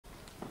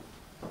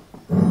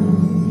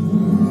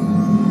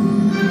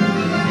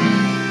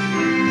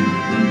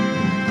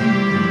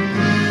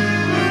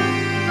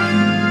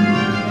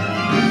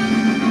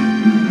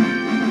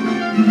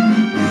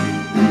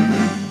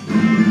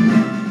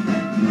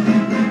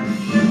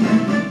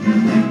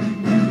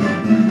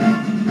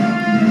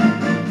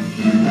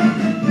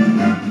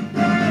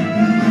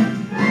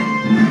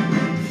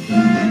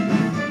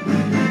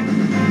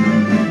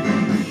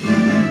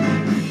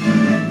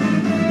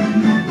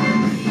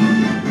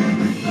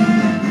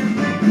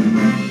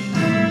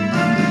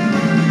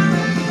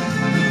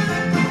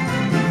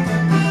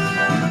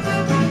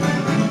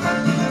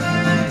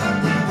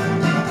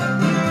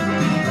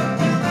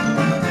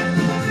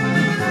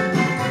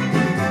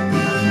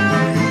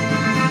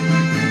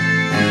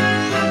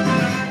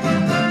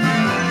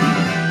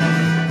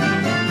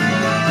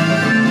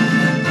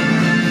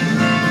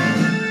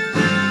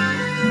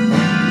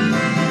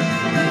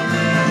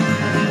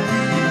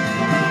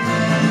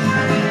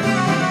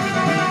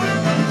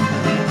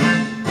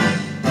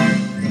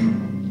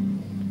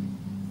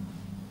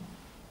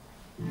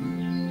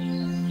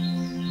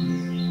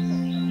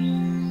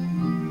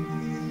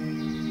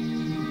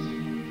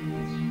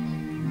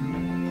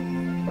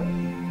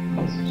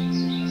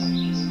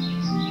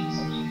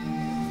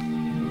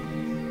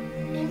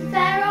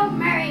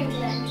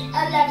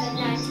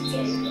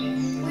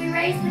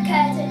raise the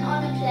curtain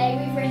on a play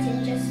we've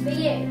written just for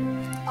you.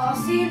 Our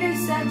scene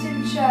is set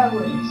in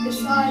Sherwood,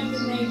 beside the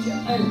major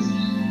oak,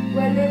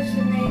 where lives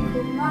a maid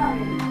called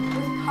Marion,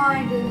 with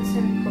kind and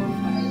simple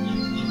folk.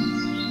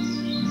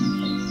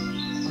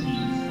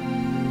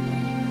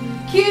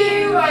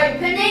 Cue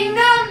opening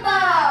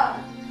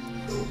number!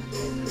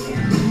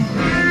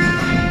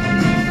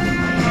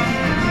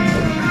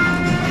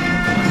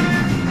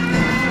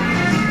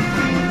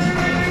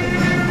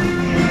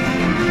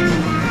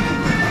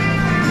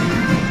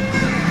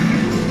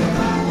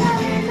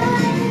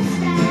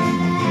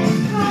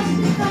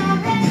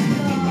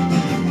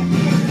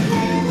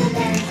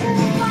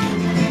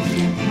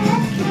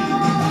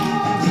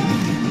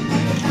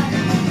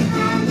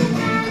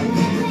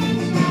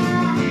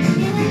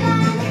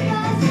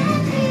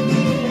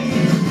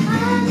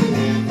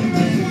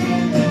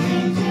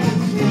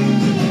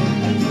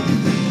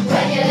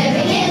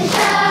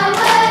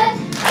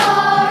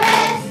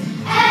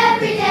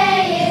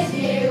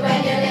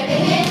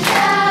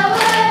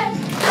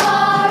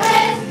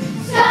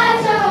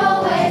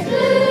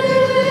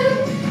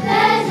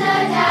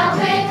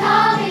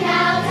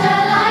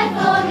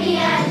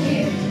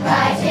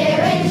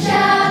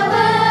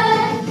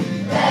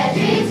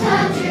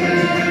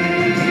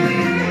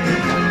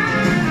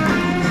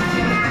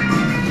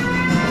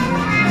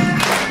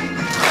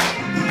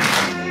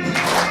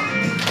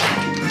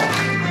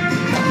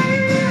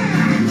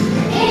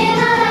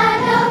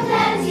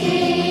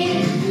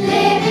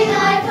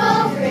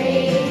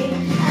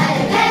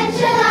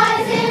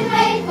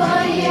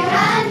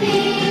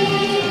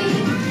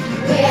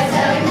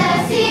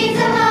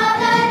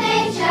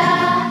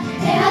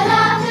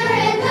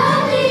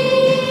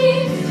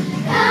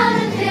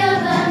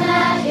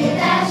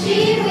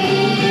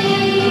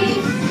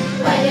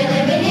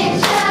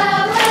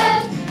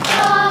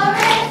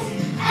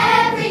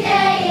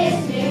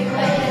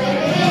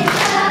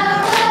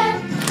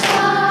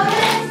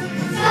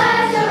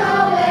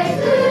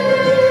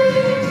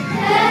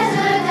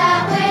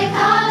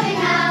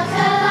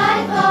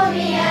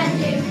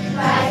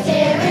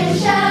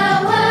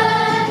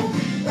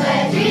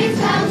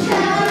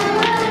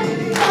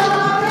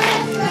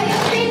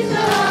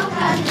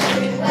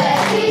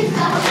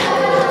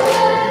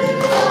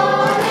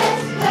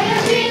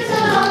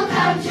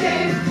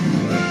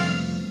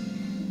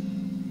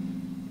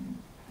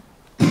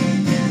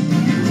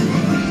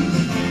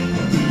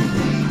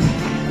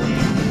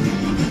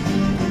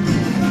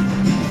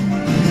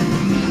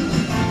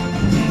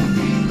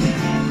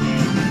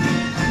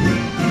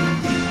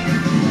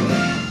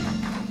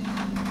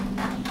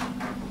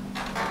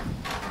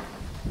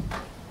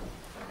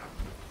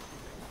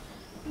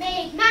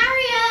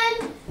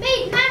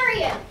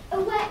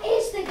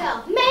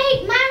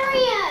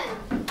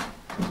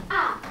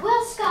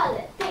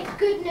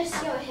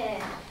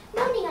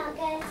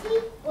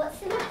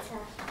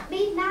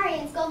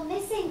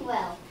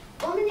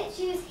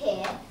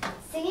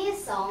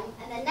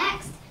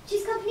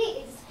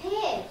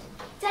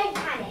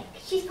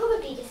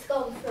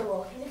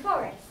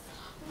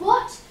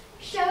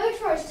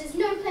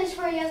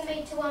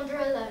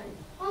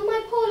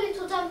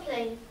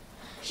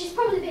 She's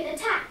probably been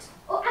attacked,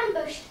 or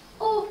ambushed,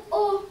 or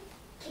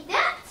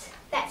kidnapped.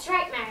 That's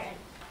right, Marion.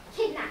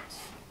 Kidnapped.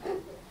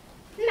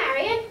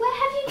 Marion, where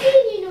have you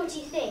been, you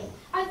naughty thing?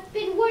 I've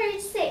been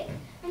worried sick.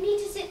 I need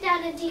to sit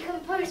down and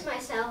decompose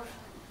myself.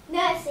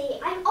 Nursey,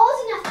 I'm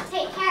old enough to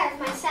take care of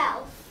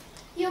myself.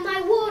 You're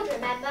my ward,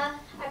 remember?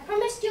 I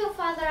promised your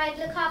father I'd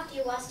look after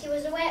you whilst he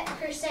was away at the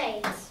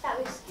Crusades. That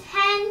was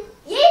 10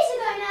 years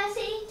ago,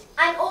 Nursey.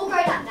 I'm all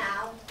grown up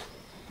now.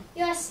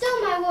 You are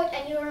still my ward,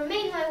 and you will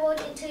remain my ward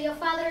until your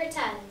father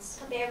returns.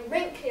 I'll be a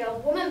wrinkly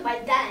old woman by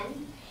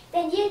then.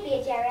 Then you'd be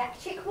a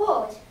geriatric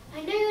ward.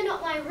 I know you're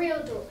not my real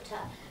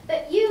daughter,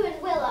 but you and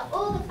Will are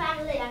all the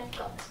family I've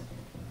got.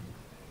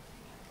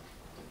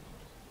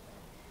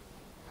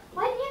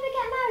 Why didn't you ever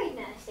get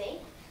married, Nursey?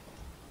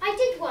 I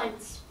did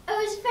once. It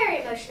was a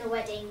very emotional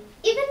wedding.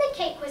 Even the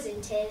cake was in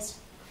tears,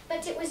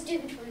 but it was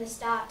doomed from the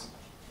start.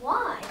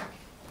 Why?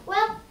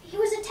 Well, he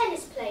was a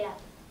tennis player.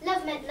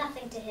 Love meant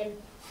nothing to him.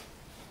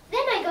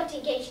 Then I got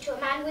engaged to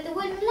a man with a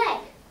wooden leg.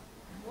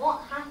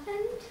 What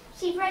happened?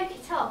 She broke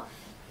it off.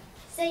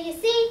 So you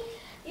see,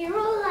 you're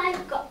all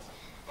I've got,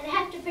 and I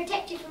have to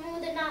protect you from all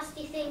the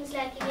nasty things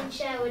lurking in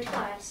Sherwood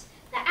Forest.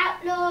 The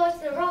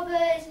outlaws, the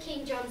robbers,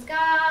 King John's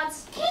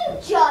guards.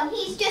 King John?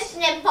 He's just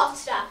an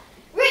imposter.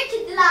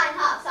 Richard the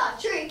Lionheart's our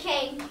true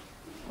king.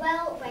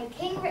 Well, when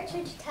King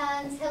Richard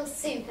returns, he'll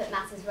soon put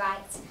matters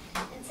right.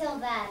 Until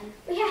then,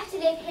 we have to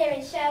live here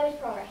in Sherwood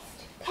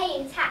Forest,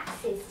 paying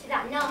taxes to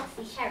that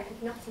nasty Sheriff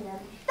of Nottingham.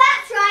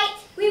 That's right!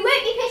 We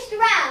won't be pushed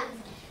around.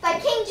 By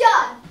King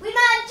John, we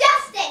demand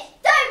justice,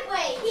 don't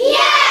we?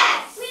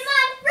 Yes! We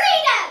demand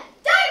freedom,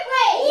 don't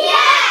we?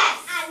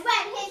 Yes! And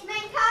when his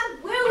men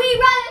come, will we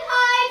run and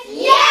hide?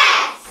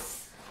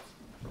 Yes!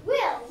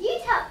 Will,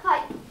 you'd help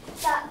fight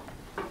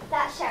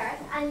that sheriff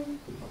and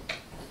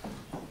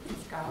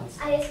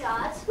his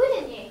guards,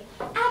 wouldn't you?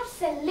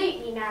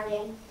 Absolutely,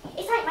 Marion.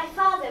 It's like my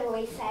father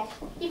always said,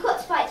 you've got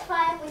to fight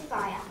fire with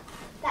fire.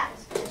 That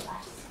was good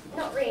advice.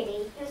 Not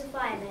really. He was a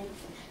fireman.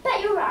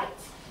 But you're right.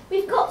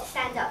 We've got to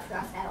stand up for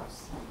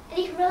ourselves. And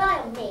you can rely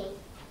on me.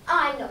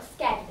 I'm not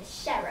scared of the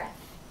sheriff.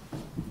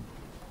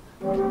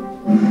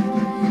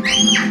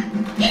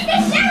 It's the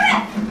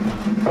sheriff!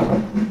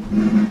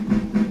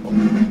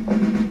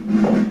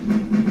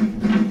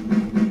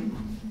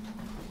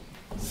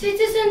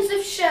 Citizens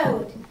of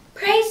Sherwood,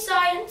 pray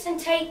silence and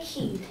take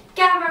heed.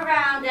 Gather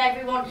round,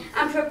 everyone,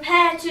 and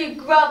prepare to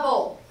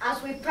grovel,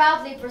 as we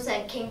proudly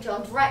present King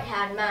John's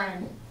right-hand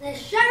man, The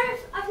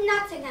Sheriff of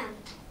Nottingham.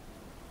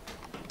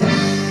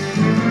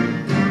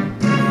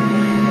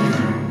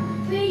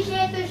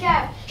 Appreciate the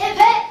sheriff. Hip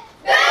hip!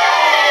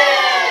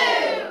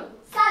 Boo!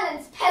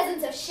 Silence,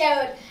 peasants of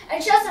Sherwood,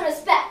 and show some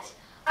respect.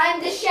 I'm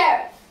the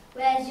sheriff.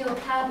 Where's your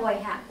cowboy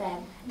hat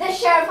then? The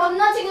Sheriff of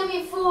Nottingham,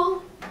 you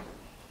fool.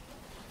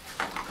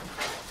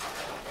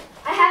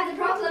 I have the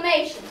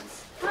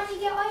proclamations. Can't you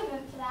get over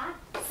for that?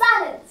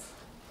 Silence!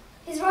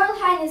 His Royal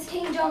Highness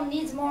King John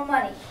needs more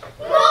money.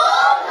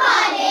 More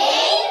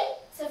money?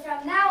 So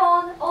from now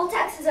on, all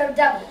taxes are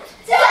doubled.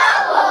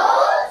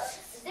 Doubled?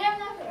 Is there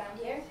enough around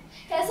here?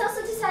 He has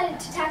also decided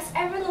to tax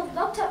everyone with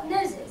locked up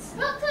noses.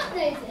 Locked up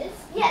noses?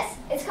 Yes,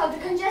 it's called the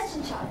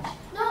congestion charge.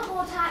 Not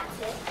more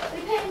taxes.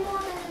 We pay more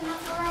than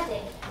enough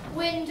already.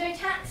 Window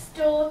tax,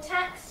 door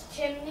tax,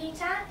 chimney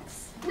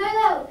tax.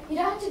 No, you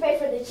don't have to pay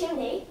for the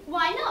chimney.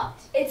 Why not?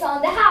 It's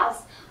on the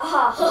house.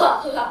 Ha ha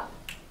ha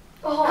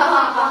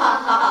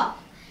ha.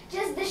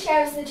 Just the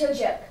sheriff's little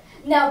joke.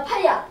 Now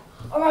pay up,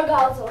 or our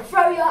guards will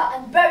throw you out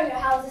and burn your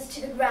houses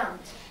to the ground.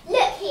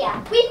 Look here,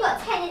 we've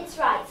got tenants'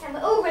 rights and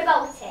we're all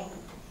revolting.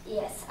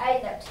 Yes, I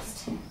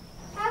noticed.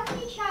 How can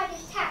you charge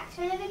us tax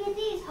for living in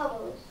these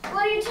hovels?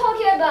 What are you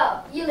talking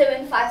about? You live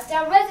in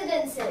 5-star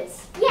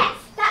residences. Yes,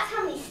 that's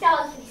how many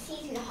stars we see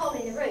through the hole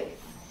in the roof.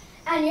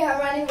 And you have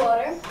running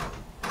water.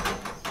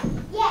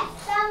 Yes,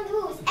 down the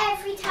walls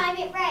every time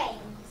it rains.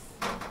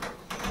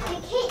 The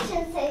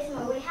kitchen's so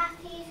small we have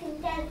to use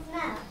condensed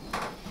milk.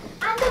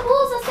 And the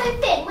walls are so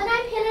thin when I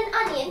peel an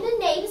onion the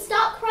neighbours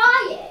start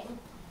crying.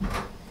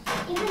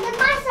 Even the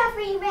mice are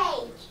free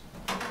range.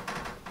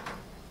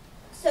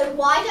 So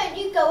why don't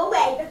you go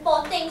away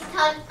before things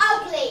turn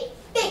ugly,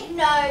 big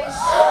nose?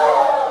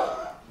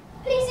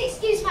 Please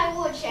excuse my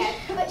ward sheriff,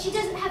 but she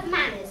doesn't have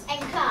manners and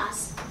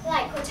class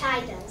like what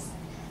I does.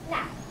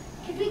 Now,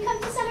 could we come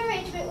to some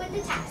arrangement with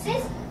the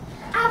taxes?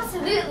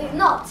 Absolutely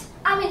not.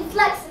 I'm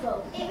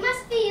inflexible. It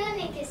must be your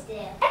knickers,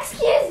 dear.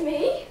 Excuse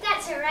me?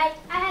 That's all right.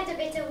 I had a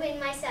bit of wind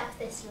myself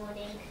this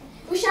morning.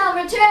 We shall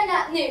return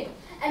at noon,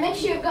 and make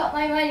sure you've got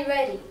my money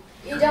ready.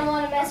 You don't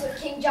want to mess with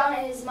King John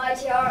and his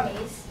mighty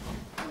armies.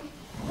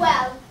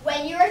 Well,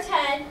 when you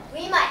return,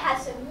 we might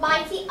have some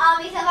mighty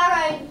armies of our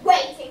own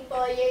waiting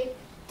for you.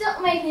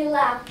 Don't make me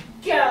laugh,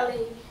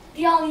 girlie.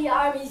 The only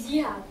armies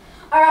you have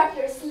are up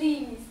your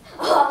sleeves.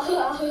 Well,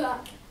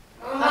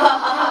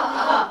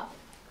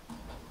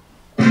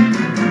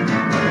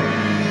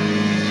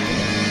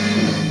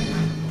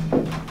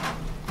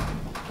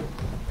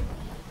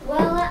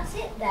 that's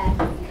it then.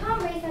 We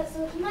can't raise that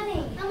sort of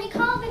money. And we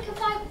can't pick a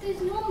fight with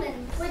those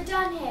Normans. We're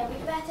done here.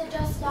 We'd better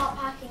just start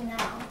packing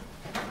now.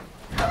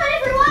 Come on,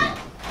 everyone!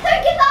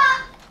 Don't give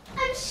up!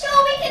 I'm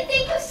sure we can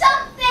think of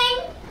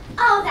something!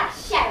 Oh, that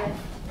sheriff.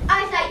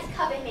 I'd like to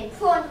cover him in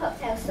prawn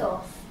cocktail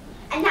sauce.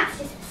 And that's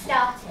just for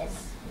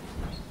starters.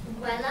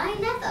 Well, I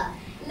never.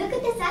 Look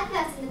at this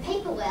advert in the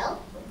paper, Will.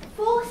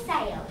 For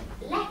sale.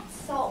 Left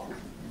sock.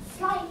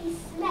 Slightly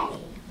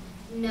smelly.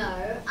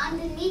 No,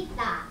 underneath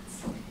that.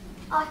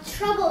 Our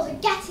troubles are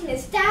getting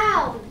us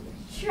down.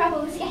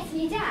 Troubles getting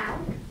you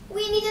down?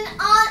 We need an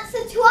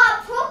answer to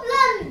our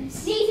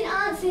problems. Need an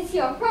answer to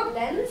your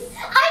problems?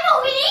 I know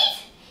what we need.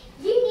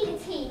 You need a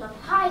team of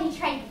highly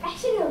trained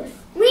professionals.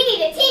 We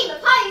need a team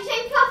of highly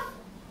trained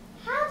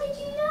How did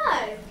you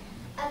know?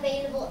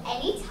 Available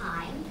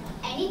anytime,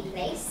 any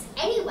place,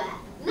 anywhere.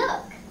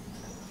 Look.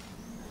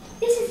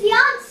 This is the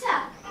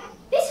answer.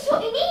 This is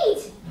what we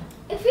need.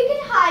 If we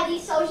could hire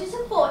these soldiers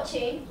of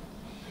fortune,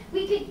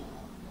 we could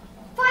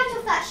fight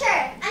off that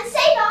sheriff and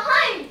save our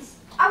homes.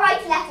 I'll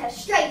write a letter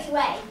straight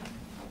away.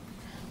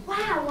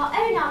 Wow, our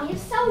own army of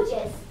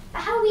soldiers.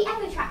 But how will we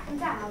ever track them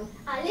down?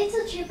 Our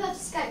little troop of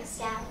skunk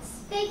scouts.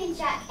 They can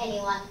track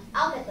anyone.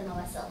 I'll give them a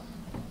whistle.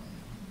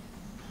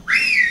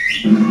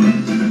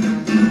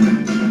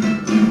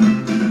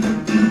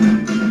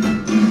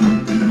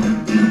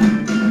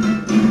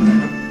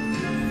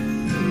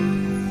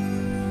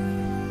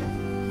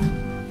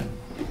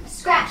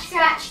 Scratch,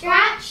 scratch,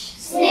 scratch.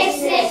 Sniff,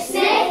 sniff,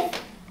 sniff.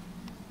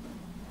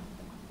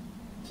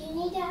 Do you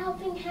need a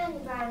helping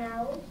hand, Brown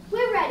Owl?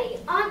 We're ready,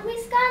 aren't we,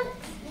 Skunks?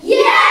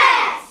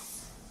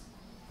 Yes!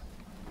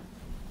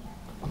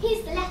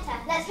 Here's the letter.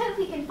 Let's hope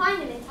we can find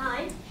them in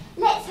time.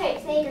 Let's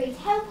hope they agree to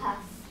help us.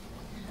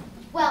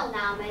 Well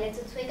now, my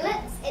little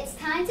twiglets, it's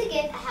time to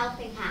give a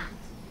helping hand.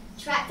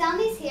 Track down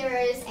these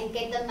heroes and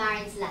give them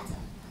Marion's letter.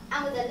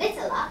 And with a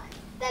little luck,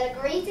 they'll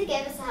agree to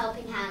give us a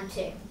helping hand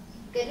too.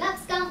 Good luck,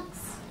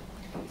 skunks.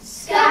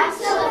 Skunks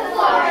of the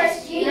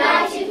forest,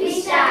 united we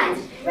stand,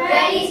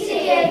 ready to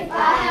give a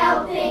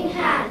helping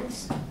hand.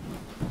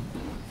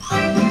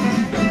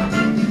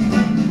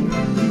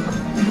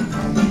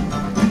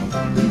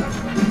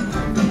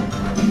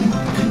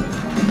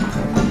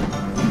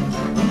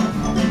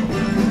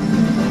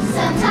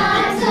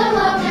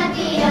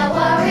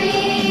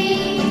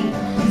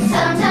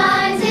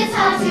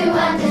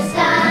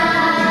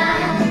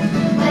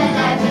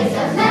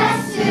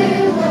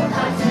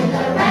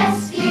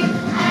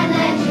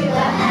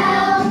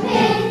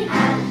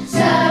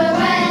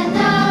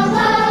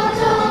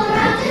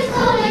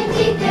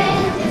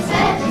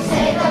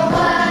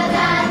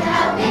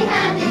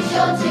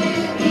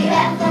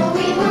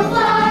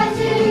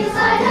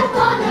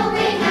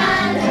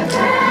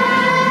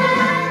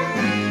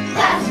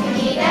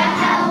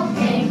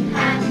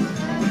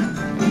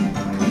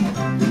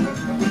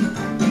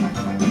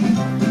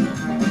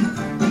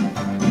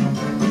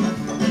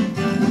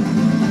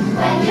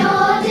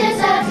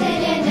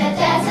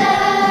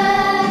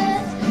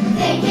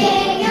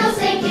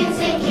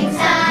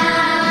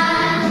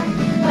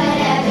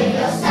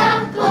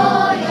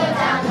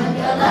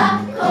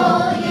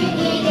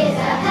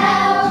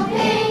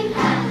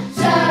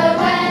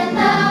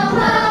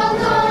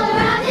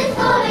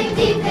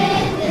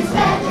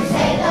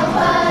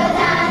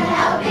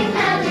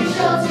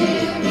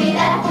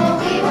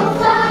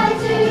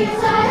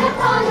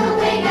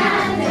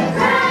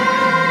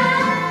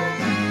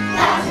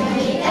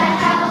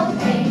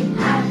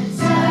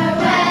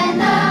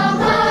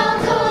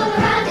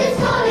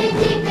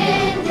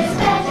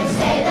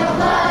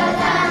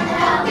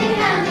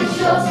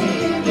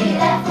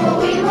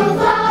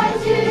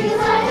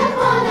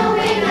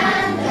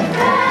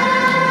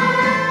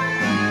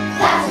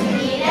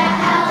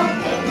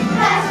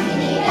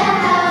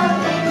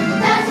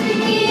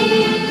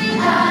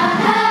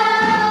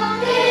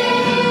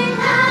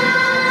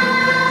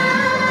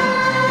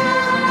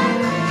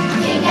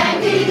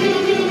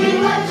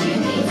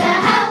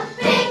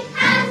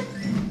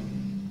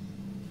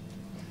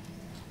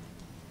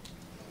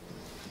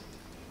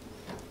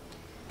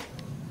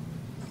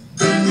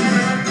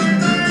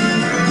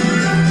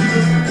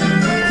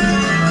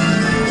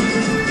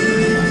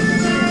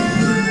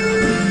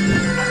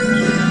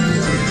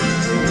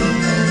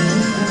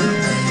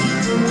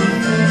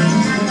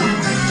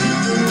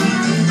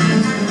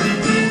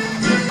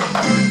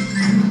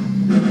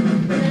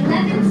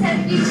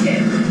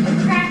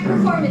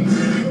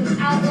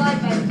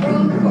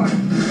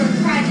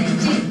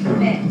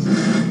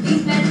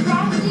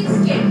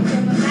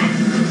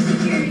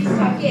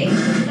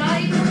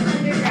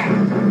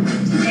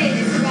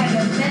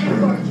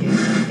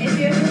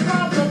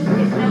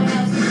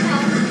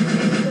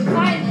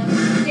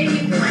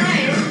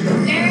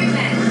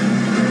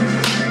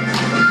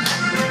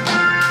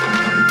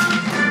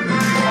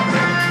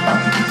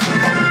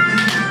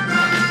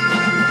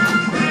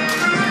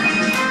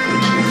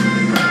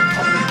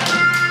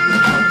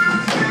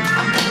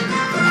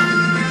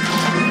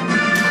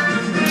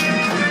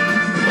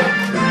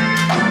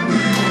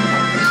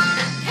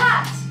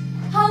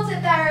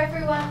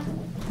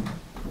 everyone.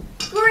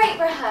 Great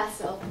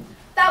rehearsal.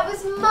 That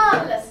was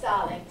marvellous,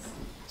 darlings.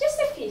 Just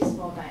a few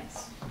small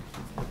notes.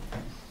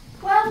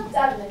 Well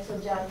done, little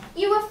John.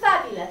 You were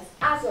fabulous,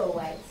 as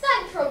always.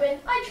 Thanks, Robin.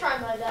 I try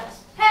my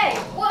best. Hey,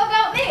 what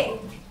about me?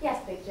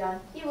 Yes, Big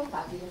John, you were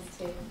fabulous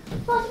too.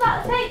 What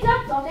about the fake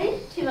duck, Robin?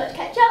 Too much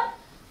ketchup?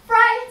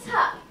 Fry it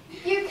up.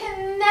 You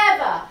can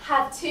never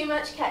have too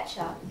much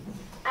ketchup.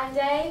 And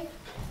Dave?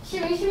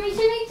 Shimmy, shimmy,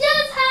 shimmy,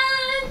 jazz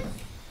hands!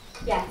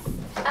 Yes,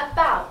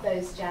 about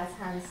those jazz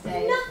hands,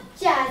 Dave. Not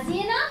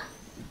jazzy enough?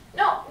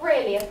 Not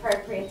really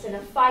appropriate in a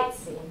fight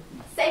scene.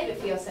 Save it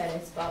for your solo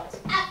spot.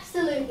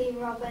 Absolutely,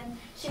 Robin.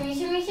 Shimmy,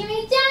 shimmy,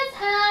 shimmy, jazz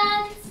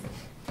hands!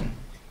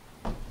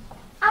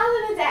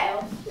 Alan and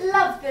Dale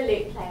loved the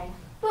lute playing,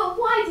 but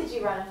why did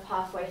you run off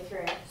halfway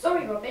through?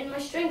 Sorry, Robin, my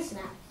string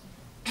snapped.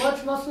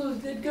 Much muscles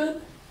did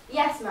good.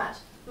 Yes, Much.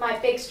 My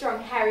big,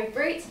 strong, hairy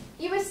brute.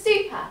 You were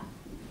super.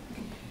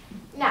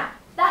 Now,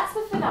 that's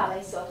the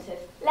finale sorted.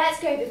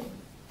 Let's go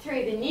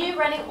through the new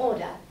running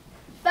order.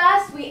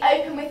 First, we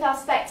open with our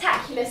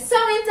spectacular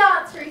song and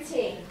dance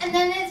routine. And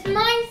then it's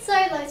my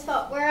solo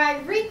spot where I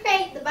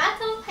recreate the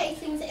battle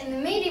pacings in the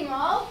medium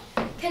of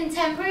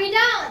contemporary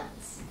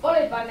dance.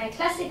 Followed by my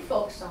classic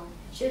folk song.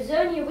 She was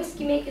only a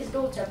whiskey maker's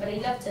daughter, but he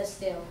loved her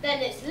still.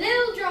 Then it's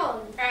Little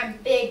John.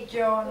 And Big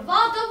John. With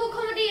our double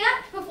comedy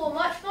act before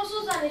Much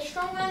Muscles and his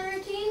strongman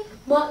routine.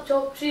 Much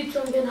up, she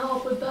trunk in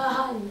half with bare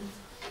hands.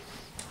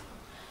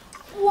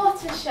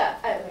 What a show.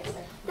 Oh, wait,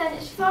 sorry. Then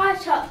it's Fire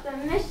Top, the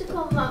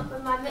mystical monk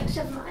with my mix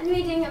of mind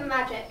reading and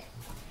magic.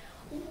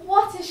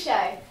 What a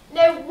show.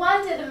 No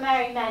wonder the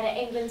Merry Men are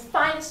England's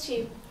finest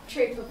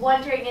troupe of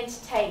wandering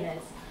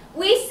entertainers.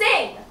 We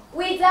sing,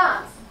 we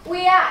dance,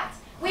 we act,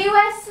 we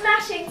wear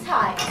smashing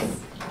tights.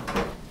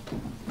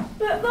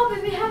 But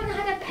Robin, we haven't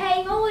had a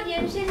paying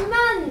audience in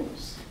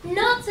months.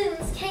 Not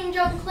since King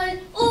John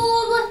closed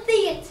all the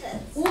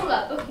theatres. All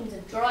our bookings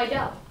have dried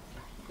up.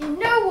 You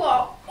know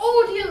what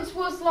audience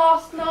was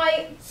last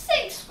night?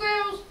 6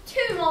 squirrels,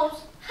 2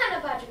 moles,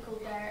 and a badger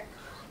called Derek.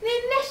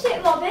 We miss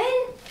it,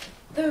 Robin.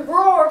 The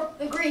roar,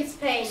 the grease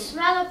paint,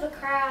 Smell of the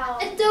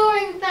crowd.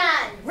 Adoring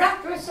fans.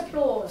 rapturous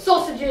applause,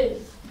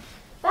 sausages.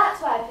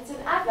 That's why I put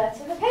an advert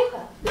in the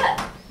paper. Look.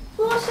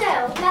 For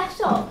sale,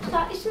 left off,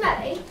 slightly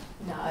smelly.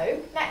 No,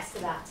 next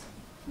to that.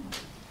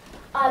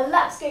 Our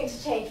luck's going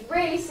to change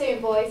really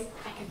soon, boys.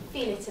 I can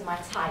feel it in my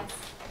tights.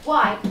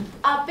 Why?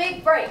 Our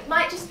big break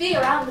might just be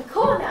around the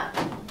corner.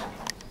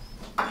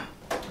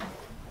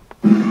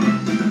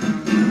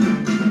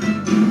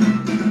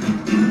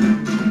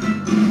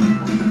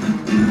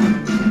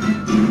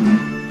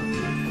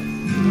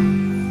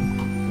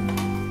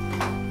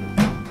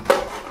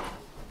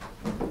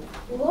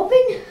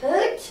 Robin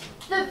Hood?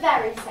 The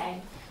very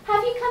same.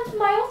 Have you come for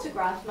my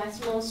autograph, my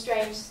small,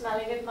 strange,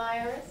 smelling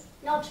admirers?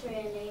 Not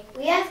really.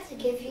 We have to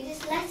give you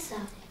this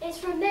letter. It's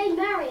from Maid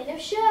Marian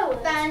of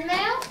Sherwood. Fan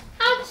mail?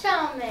 How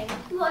charming.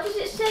 What does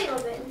it say,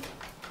 Robin?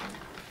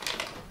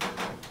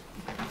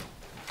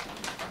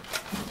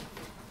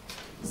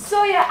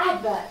 Saw your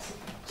advert.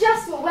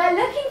 Just what we're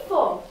looking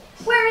for.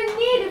 We're in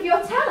need of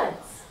your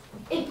talents.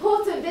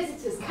 Important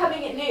visitors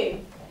coming at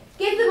noon.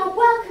 Give them a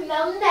welcome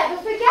they'll never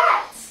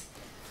forget.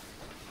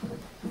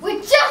 We're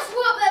just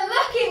what they're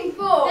looking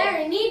for.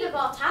 They're in need of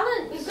our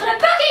talent. We've got a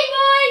booking,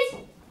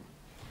 boys!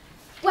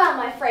 Well,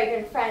 my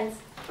fragrant friends,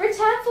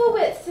 return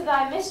forthwith to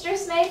thy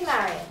mistress Maid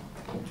Marian,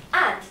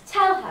 and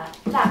tell her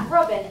that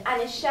Robin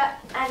and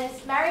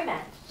his merry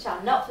men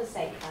shall not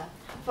forsake her,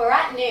 for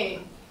at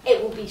noon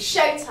it will be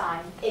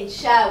showtime in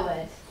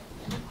Sherwood.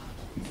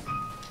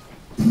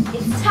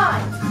 It's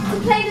time to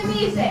play the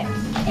music.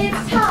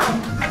 It's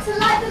time to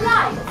light the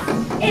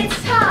lights.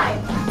 It's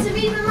time to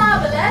meet the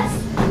marvellous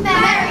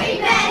Merry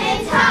Men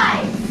in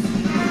Tights.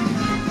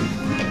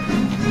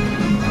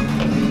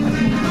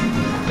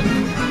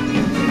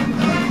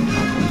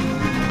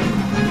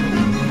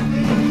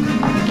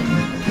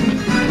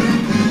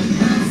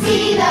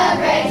 See the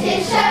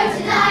greatest show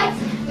tonight.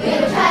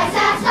 We'll try to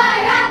satisfy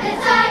your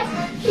appetite.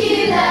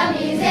 Cue the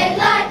music,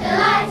 light the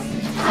lights.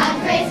 Time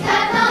to raise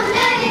curtain on the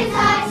men in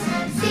tights.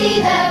 See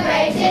the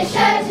greatest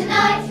show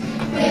tonight.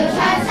 We'll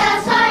try to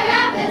satisfy your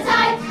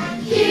appetite.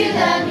 Cue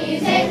the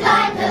music,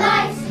 light the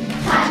lights.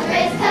 Time to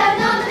raise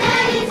curtain on the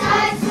men in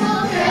tights.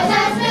 Girls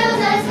and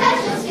spills and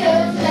special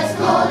skills. Just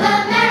call the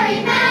merry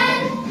men.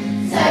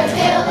 So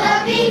feel the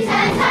beat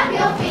and tap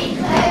your feet.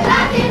 Play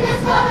back in the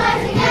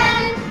spotlight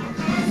again.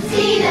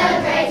 See the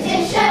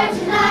greatest show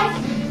tonight.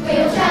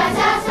 We'll try to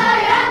satisfy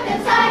your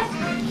appetite.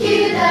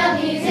 Cue the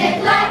music,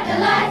 light the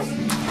lights.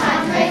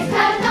 Time to raise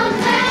curtain on the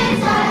men in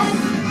tights.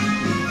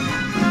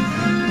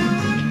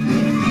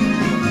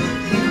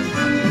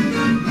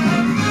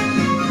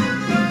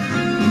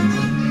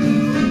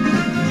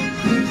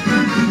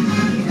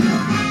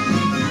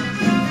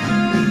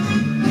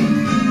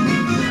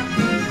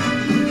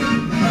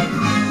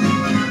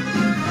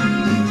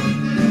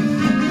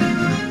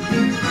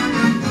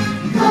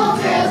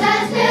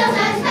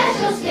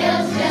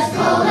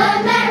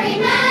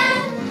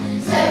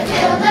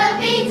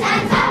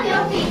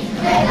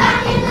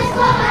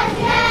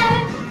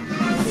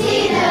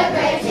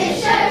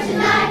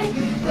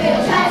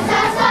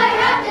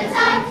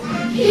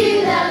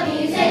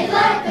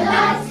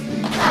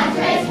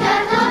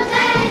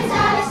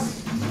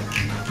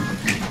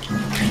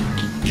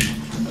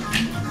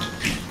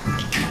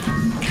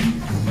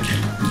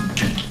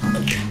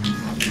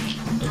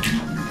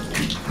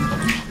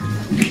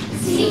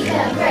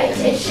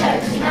 greatest show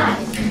tonight.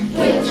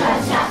 We'll try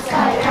to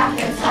satisfy your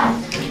appetite.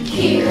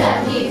 Cue the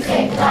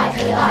music like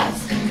the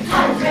lights.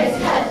 Time to raise the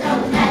curtain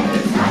on the men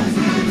in tights.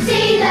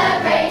 See the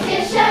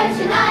greatest show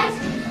tonight.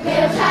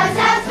 We'll try to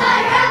satisfy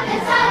your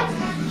appetite.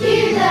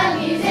 Cue the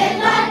music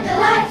like the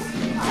lights.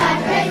 Time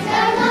to raise the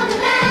curtain on the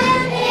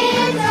men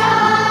in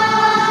tights.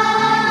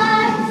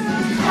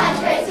 Time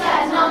to raise the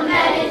curtain on the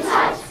men in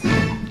tights.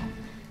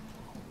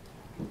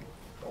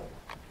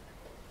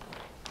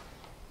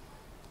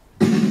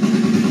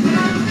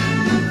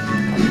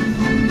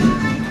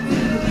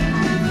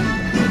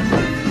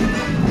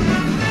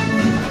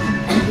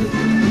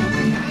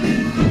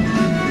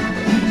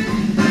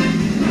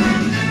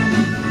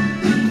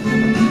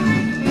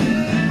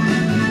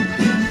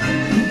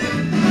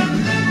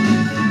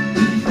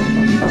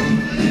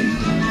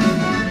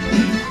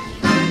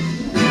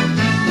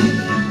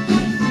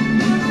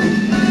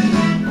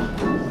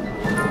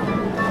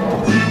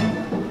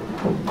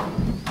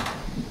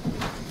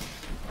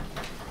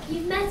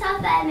 You've met our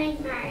fair maid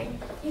Marion,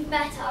 you've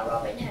met our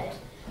Robin Hood,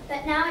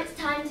 but now it's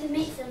time to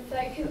meet some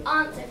folk who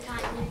aren't so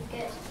kind and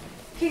good.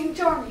 King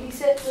John, he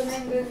sits on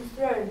England's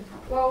throne,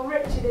 while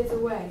Richard is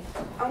away,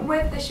 and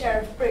with the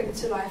sheriff bring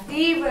to life the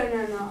evil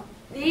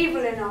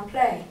in our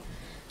play.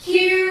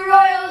 Cue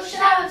royal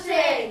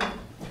shouting!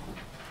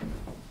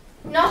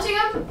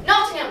 Nottingham!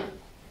 Nottingham!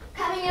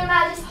 Coming, Your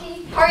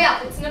Majesty. Hurry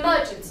up, it's an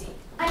emergency.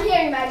 I'm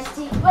here, Your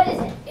Majesty. What is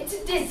it? It's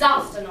a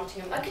disaster,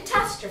 Nottingham, a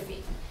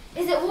catastrophe.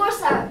 Is it war,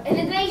 sir? An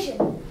invasion?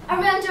 Are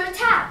we under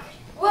attack?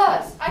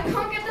 Worse, I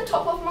can't get the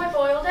top off my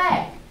boiled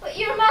egg. But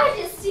Your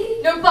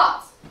Majesty. No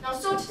buts! Now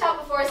sort it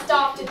out before I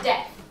starve to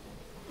death.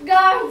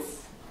 Guards!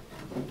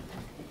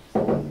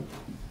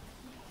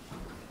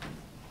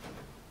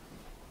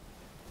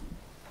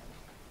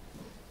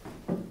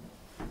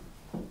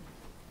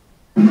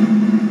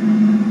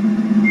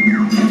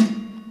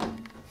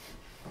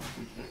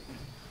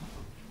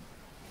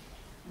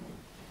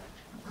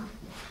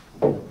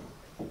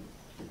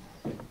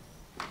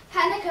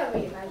 Can I cover,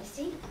 Your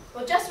Majesty?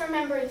 Well, just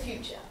remember in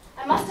future,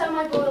 I must have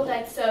my boiled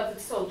egg served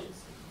with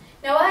soldiers.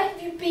 Now, where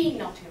have you been,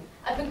 Nottingham?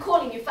 I've been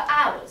calling you for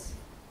hours.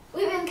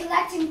 We've been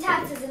collecting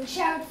taxes in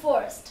Sherwood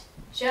Forest.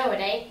 Sherwood,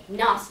 eh?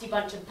 Nasty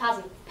bunch of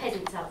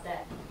peasants out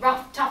there.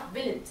 Rough, tough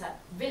villains,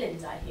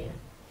 I hear.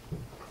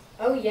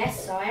 Oh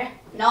yes, sire.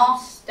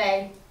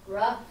 Nasty.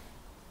 Rough.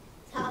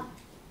 Tough.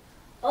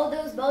 All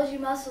those bulgy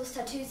muscles,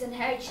 tattoos, and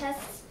hairy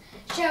chests.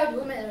 Sherwood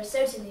women are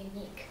certainly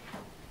unique.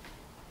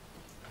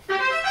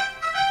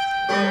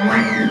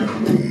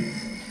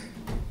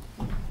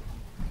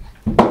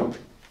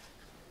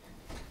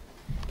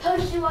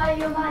 Post you are,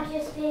 Your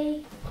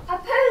Majesty. A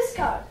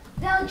postcard.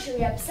 They'll cheer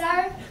you up,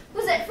 sir.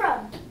 Who's it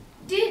from?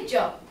 Dear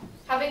John,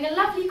 having a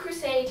lovely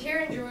crusade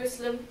here in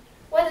Jerusalem.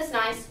 Weather's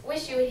nice.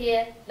 Wish you were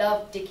here.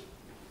 Love, Dickie.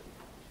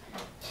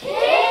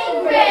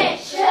 King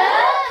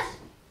Richard!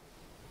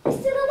 He's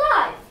still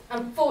alive.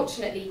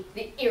 Unfortunately,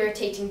 the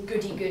irritating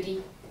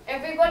goody-goody.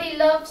 Everybody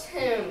loves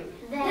him.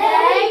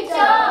 They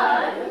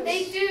don't.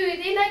 They do.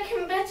 They like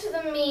him better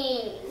than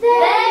me.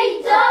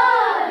 They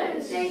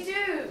don't. They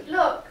do.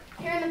 Look,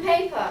 here in the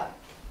paper.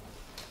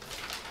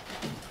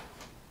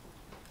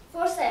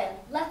 For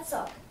sale. Let's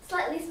sock.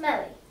 Slightly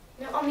smelly.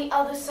 No, on the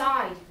other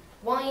side.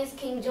 Why is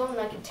King John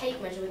like a tape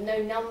measure with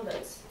no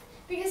numbers?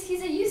 Because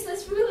he's a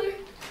useless ruler.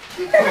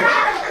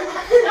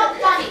 Not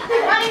funny.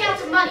 I'm running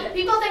out of money.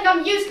 People think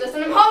I'm useless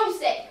and I'm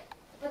homesick.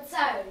 But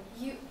sir,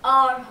 you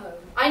are home.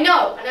 I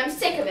know, and I'm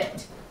sick of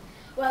it.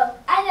 Well,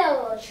 I know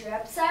what will cheer you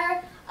up,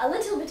 sir. A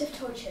little bit of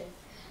torture.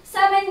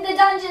 Summon the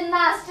dungeon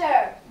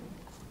master.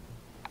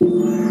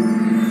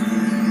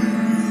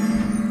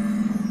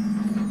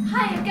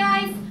 Hiya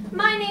guys,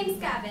 my name's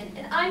Gavin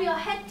and I'm your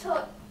head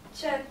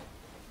torture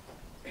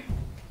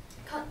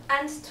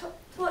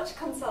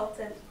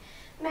consultant.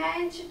 May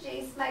I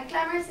introduce my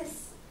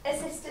glamorous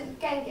assistant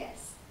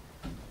Genghis?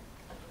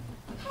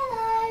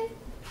 Hello.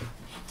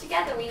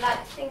 Together we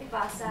like to think of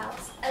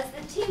ourselves as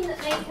the team that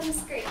make them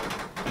scream.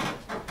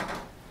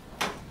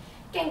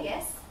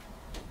 Genghis,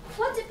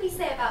 what did we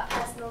say about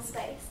personal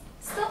space?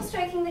 Stop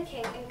stroking the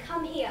king and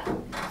come here.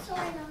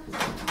 Sorry,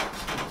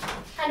 Master.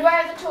 And where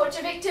are the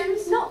torture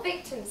victims? Not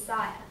victims,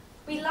 sire.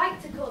 We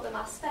like to call them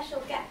our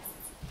special guests.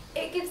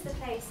 It gives the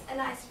place a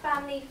nice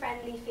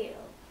family-friendly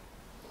feel.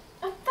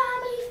 A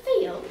family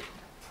feel?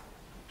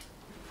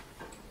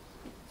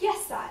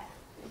 Yes, sire.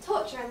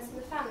 Torture runs in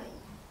the family.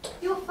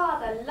 Your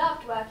father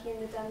loved working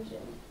in the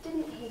dungeon,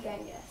 didn't he,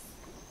 Genghis?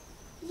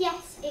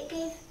 Yes, it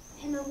gave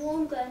him a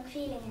warm, glowing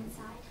feeling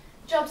inside.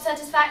 Job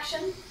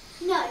satisfaction?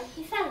 No,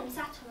 he fell and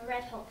sat on a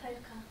red-hot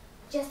poker.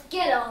 Just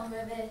get on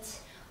with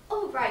it.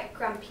 All right,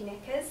 grumpy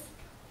knickers.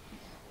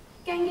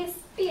 Genghis,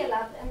 be a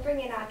love and bring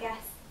in our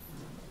guests.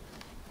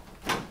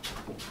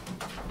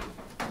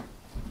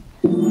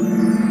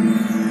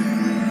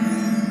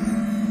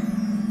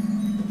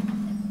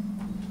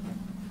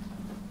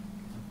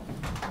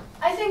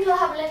 I think we'll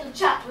have a little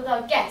chat with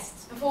our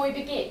guests before we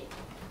begin.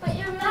 But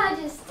Your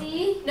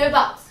Majesty... No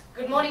buts.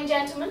 Good morning,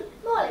 gentlemen.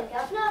 Morning,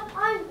 Governor.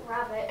 I'm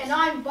Rabbit. And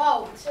I'm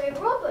Bold. We're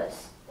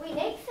robbers. We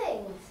nick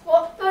things.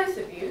 What, both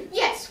of you?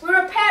 Yes,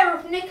 we're a pair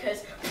of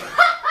knickers.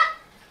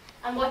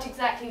 And what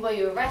exactly were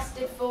you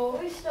arrested for?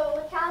 We stole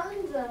a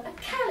calendar. A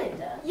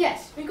calendar?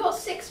 Yes, we got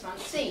 6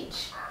 months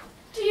each.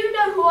 Do you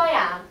know who I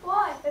am?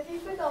 Why? Have you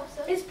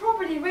forgotten? It's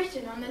properly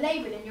written on the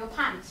label in your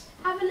pants.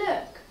 Have a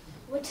look.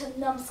 What a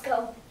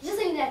numbskull. He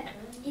doesn't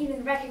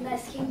even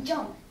recognize King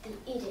John, the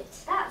idiot.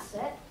 That's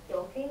it.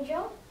 You're King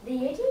John, the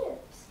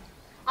idiot.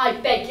 I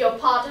beg your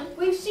pardon?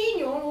 We've seen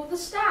you on all the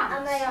stands.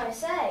 And may I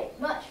say,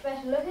 much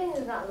better looking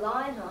than that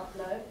Lionheart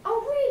bloke.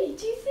 Oh really,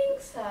 do you think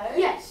so?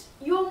 Yes,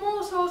 you're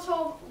more sort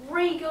of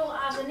regal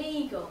as an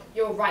eagle.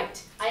 You're right.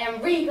 I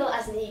am regal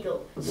as an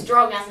eagle,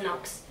 strong as an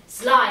ox,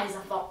 sly as a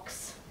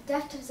fox.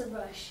 Deft as a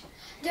brush.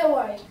 Don't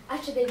worry,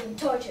 after they've been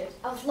tortured,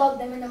 I'll flog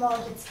them in the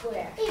market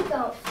square. You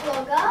don't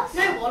flog us.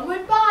 No one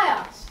would buy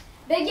us.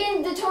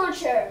 Begin the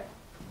torture.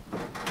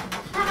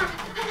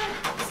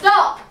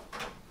 Stop!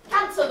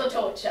 Cancel the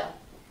torture.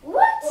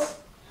 What?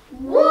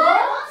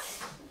 What?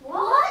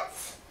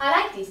 I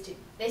like these two.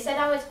 They said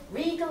I was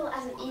regal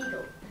as an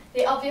eagle.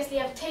 They obviously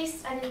have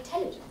taste and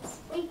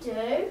intelligence. We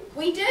do.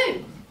 We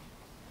do.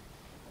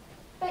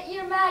 But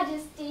your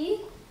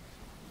majesty.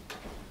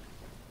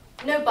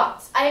 No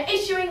buts. I am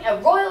issuing a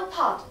royal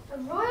pardon. A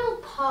royal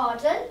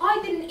pardon?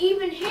 I didn't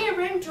even hear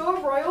him draw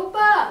a royal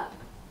bird.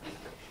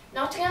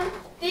 Nottingham,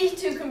 these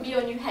two can be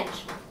your new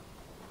henchmen.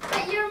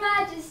 But your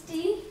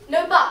majesty.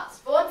 No buts,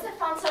 for once I've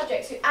found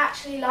subjects who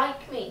actually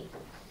like me.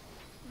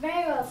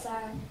 Very well,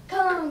 sire.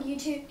 Come along, you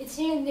two. It's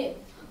noon. We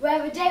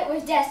have a date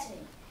with destiny.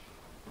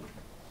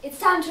 It's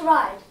time to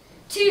ride.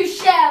 To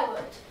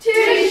Sherwood.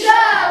 To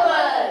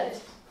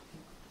Sherwood!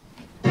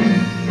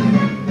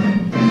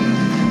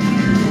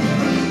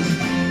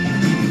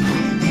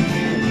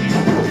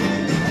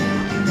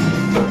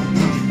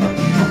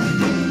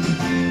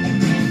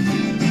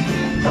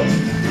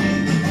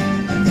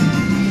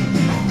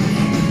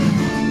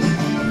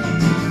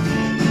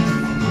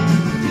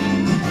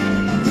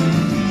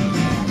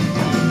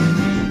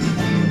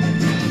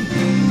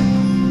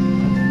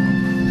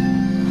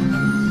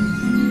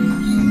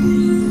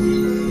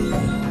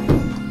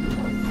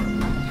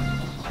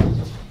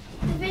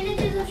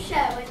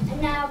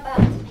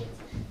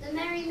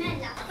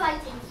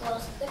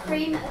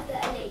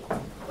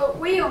 But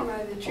we all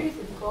know the truth,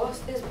 of course.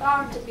 There's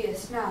bound to be a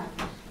snag.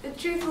 The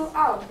truth will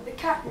out. The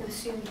cat will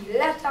soon be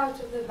let out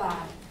of the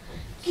bag.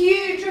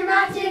 Cue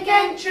dramatic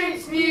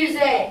entrance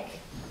music!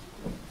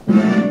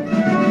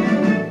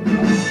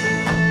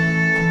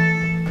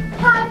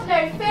 Have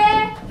no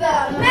fear, The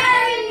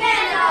merry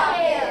men are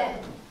here.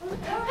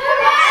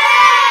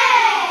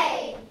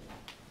 Hooray!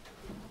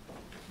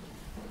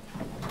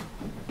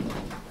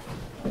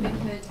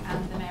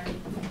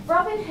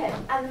 Robin Hood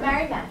and the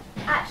Merry Men,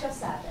 at your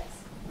service.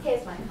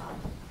 Here's my card.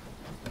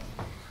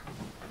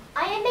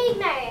 I am Maid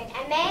Marian,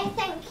 and may I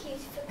thank you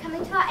for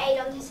coming to our aid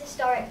on this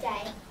historic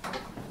day.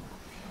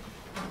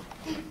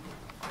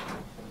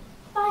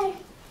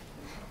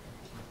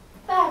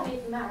 Fair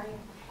Maid Marian,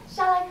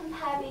 shall I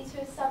compare thee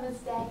to a summer's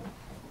day?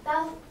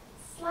 Thou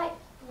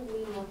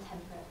slightly more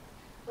temperate,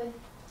 with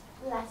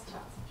less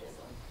chance of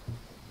drizzle.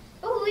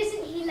 Oh,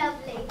 isn't he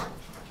lovely?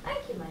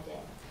 Thank you, my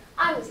dear.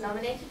 I was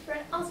nominated for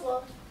an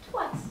Oswald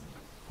twice.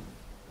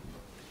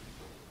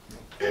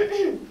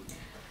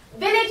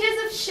 Villagers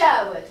of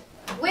Sherwood,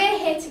 we're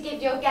here to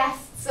give your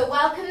guests a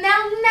welcome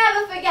they'll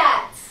never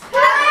forget.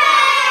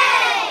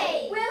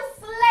 Hooray! We'll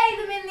slay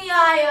them in the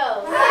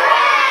aisles.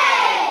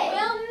 Hooray!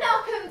 We'll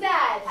knock them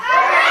dead.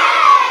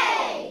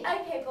 Hooray!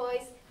 Okay,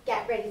 boys,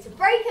 get ready to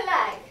break a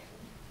leg.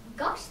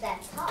 Gosh, they're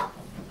tough.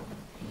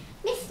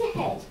 Mr.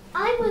 Hood,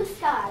 I'm Will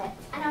Scarlet,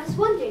 and I was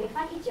wondering if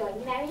I could join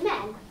the Merry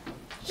Men.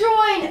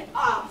 Join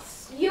us!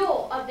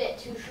 You're a bit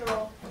too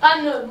short.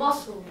 And no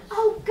muscles.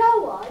 Oh,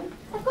 go on.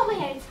 I've got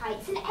my own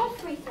tights and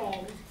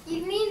everything.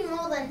 You need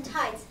more than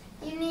tights.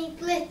 You need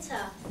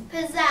glitter,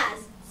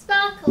 pizzazz,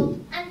 sparkle,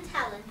 and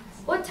talent.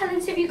 What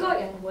talents have you got,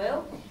 young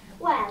Will?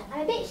 Well,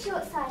 I'm a bit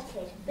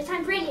short-sighted, but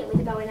I'm brilliant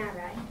with a bow and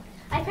arrow.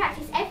 I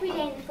practice every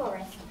day in the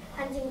forest,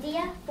 hunting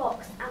deer,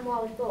 fox, and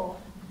wild boar.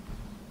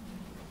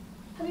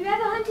 Have you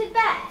ever hunted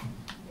bear?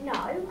 No,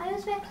 I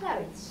always wear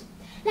clothes.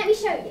 Let me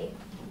show you.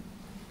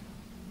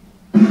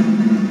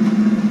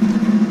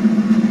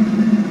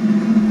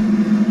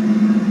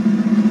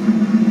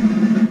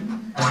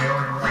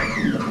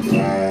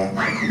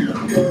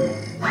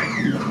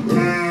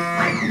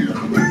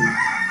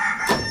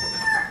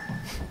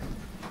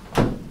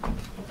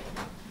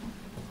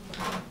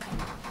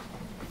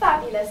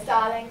 Fabulous,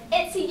 darling.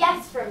 It's a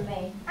yes from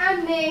me.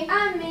 And me.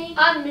 And me.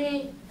 And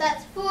me.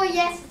 That's 4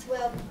 yeses,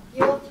 Will.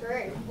 You're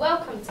through.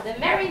 Welcome to the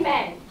Merry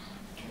Men.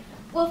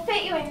 We'll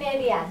fit you in near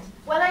the end.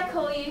 When I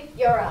call you,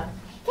 you're on.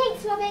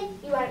 Thanks, Robin.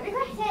 You won't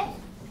regret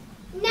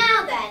it.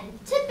 Now then,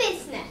 to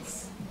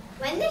business.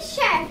 When the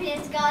sheriff and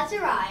his guards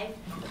arrive,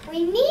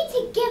 we need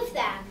to give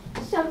them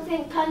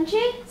Something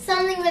punchy?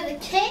 something with a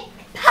kick.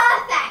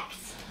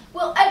 Perfect!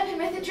 We'll open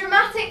with a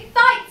dramatic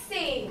fight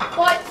scene.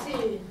 Fight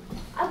scene.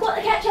 I've got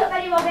the ketchup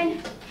ready,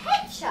 Robin.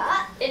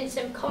 Ketchup? In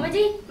some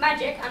comedy,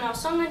 magic, and our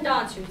song and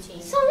dance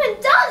routine. Song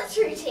and dance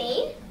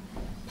routine?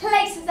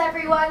 Places,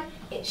 everyone.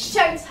 It's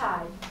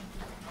showtime.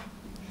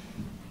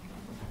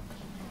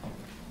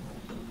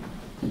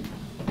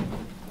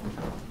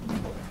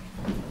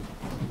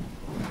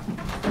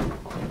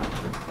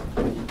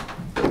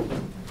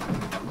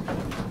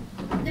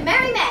 The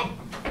Merry Men,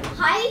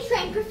 highly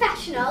trained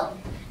professional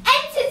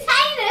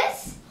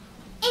entertainers,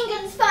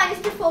 England's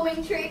finest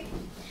performing troupe,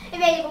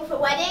 available for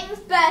weddings,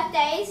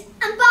 birthdays,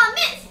 and bar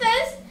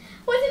mitzvahs.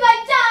 What have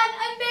I done?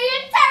 I made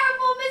a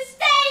terrible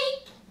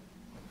mistake!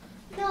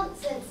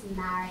 Nonsense,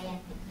 Marion.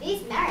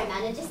 These merry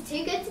men are just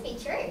too good to be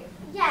true.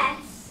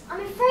 Yes, I'm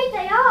afraid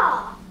they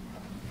are.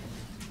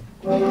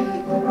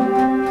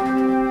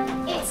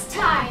 It's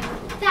time.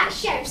 That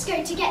sheriff's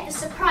going to get the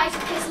surprise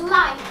of his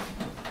life.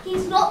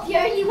 He's not the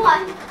only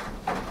one.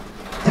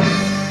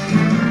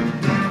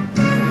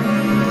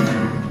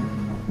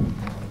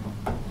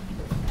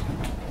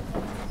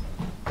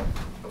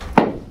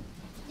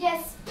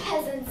 Yes,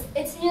 peasants,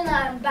 it's me and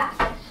I am back.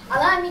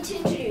 Allow me to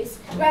introduce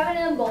Reverend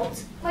and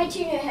Bolt, my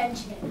junior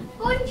henchman.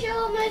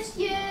 Bonjour,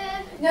 monsieur.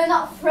 No,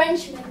 not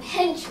Frenchman,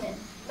 henchman,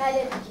 my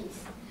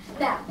deputies.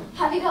 Now,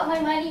 have you got my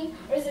money,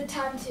 or is it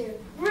time to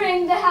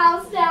bring the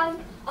house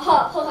down?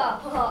 Aha, ha,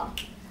 ha,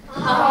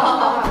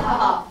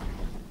 ha,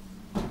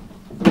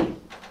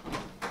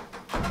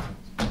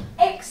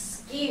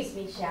 Excuse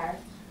me,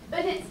 Sheriff,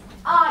 but it's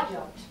our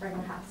job to bring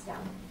the house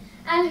down.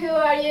 And who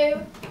are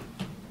you?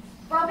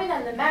 Robin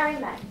and the Merry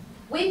Men.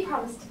 We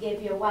promised to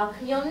give you a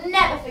welcome you'll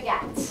never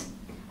forget.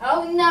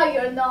 Oh, no,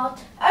 you're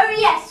not. Oh,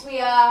 yes, we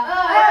are.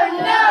 Oh,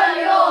 no,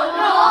 you're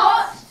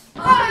not.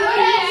 Oh,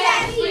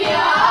 yes, we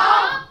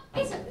are.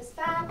 Isn't this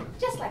fab?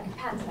 Just like a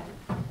pantomime.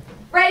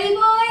 Ready,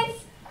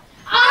 boys?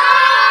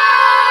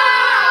 Ah!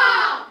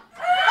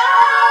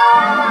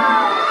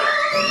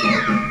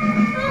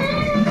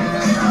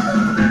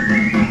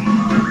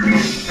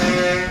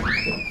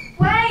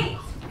 Wait,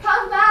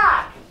 come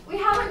back. We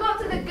haven't got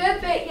to the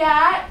good bit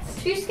yet.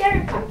 Too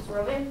scary, perhaps,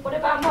 Robin. What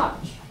about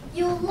Much?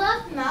 You'll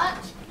love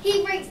Much.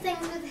 He breaks things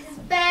with his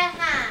bare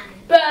hands.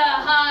 Bare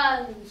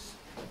hands.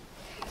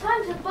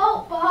 Time to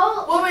bolt,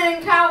 Bolt. Women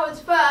and cowards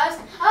first.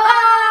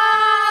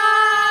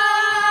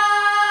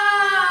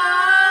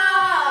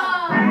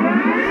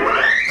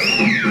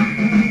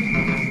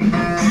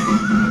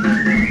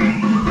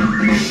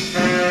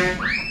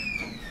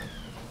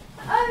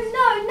 Oh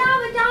no, now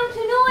we're down to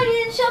an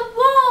audience of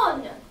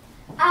one!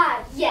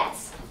 Ah,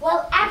 yes.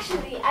 Well,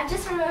 actually, I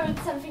just remembered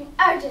something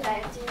urgent I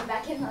have to do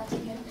back in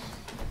Nottingham.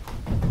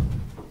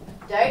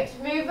 Don't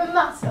move a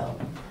muscle.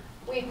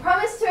 We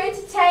promised to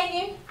entertain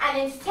you, and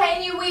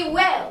entertain you we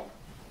will.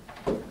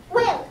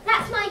 Will,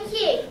 that's my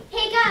cue.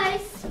 Here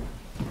goes.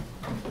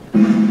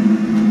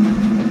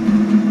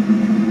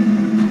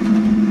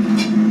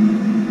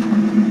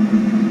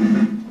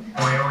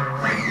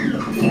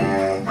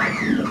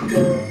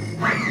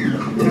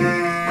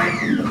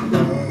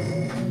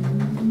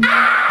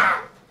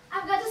 Ah!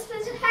 I've got a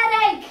splitted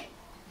headache.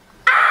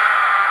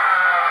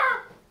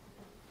 Ah!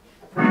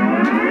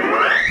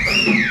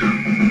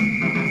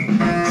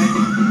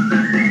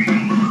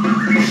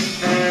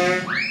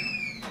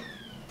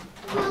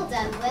 Well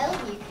done, Will,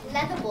 you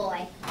clever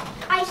boy.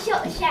 I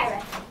shot the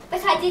sheriff,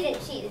 but I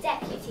didn't shoot the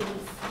deputies.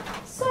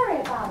 Sorry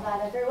about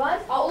that, everyone.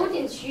 Our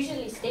audience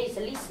usually stays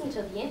at least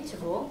until the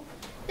interval.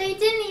 They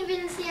didn't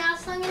even see our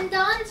song and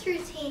dance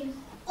routine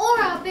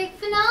or our big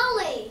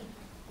finale.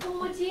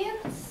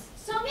 Audience,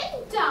 song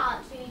and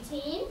dance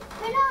routine.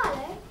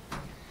 Finale?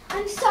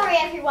 I'm sorry,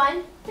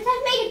 everyone, but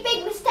I've made a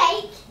big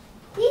mistake.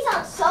 These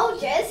aren't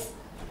soldiers.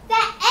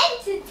 They're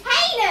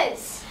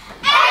entertainers.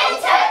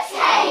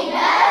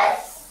 Entertainers?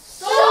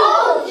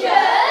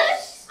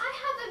 Soldiers? I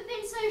haven't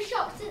been so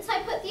shocked since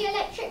I put the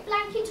electric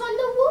blanket on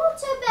the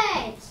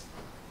waterbed.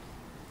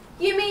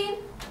 You mean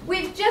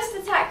we've just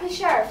attacked the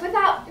sheriff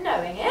without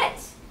knowing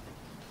it?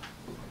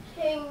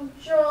 King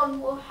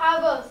John will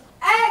have us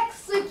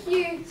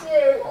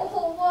executed,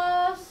 or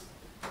worse.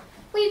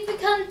 We've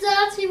become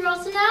dirty,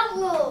 rotten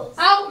outlaws.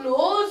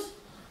 Outlaws?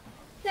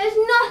 There's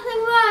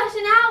nothing worse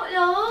than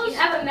outlaws. You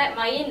haven't met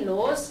my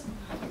in-laws.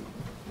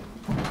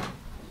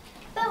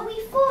 But we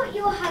thought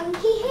you were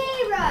hunky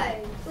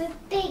heroes with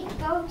big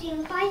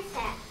bulging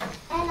biceps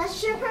and a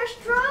super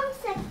strong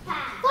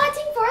six-pack.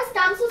 Fighting for us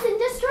damsels in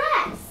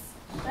distress.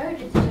 So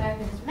did the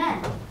Germans'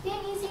 men.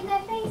 Didn't you see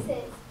their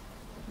faces?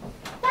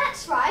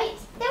 That's right.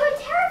 They were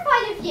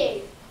terrified of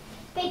you.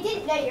 They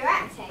didn't know you're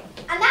acting.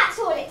 And that's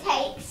all it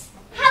takes.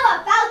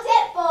 How about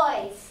it,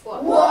 boys?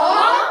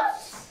 What?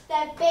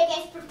 The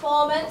biggest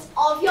performance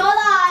of your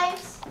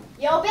lives.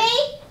 You'll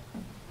be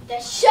the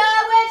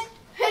Sherwood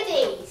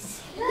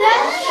Hoodies. The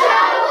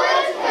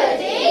Sherwood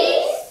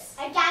Hoodies?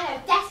 A gang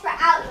of desperate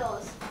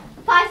outlaws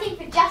fighting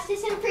for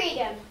justice and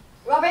freedom,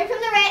 robbing from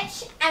the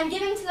rich and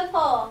giving to the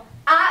poor.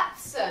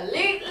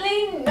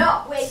 Absolutely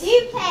not. With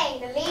you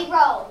playing the lead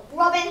role,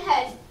 Robin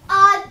Hood,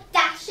 our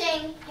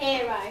dashing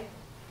hero.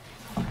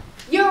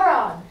 You're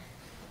on.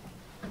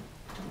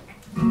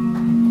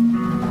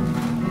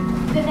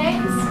 The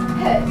name's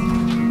Hood.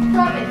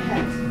 Robin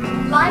Hood.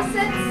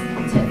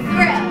 License to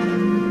thrill.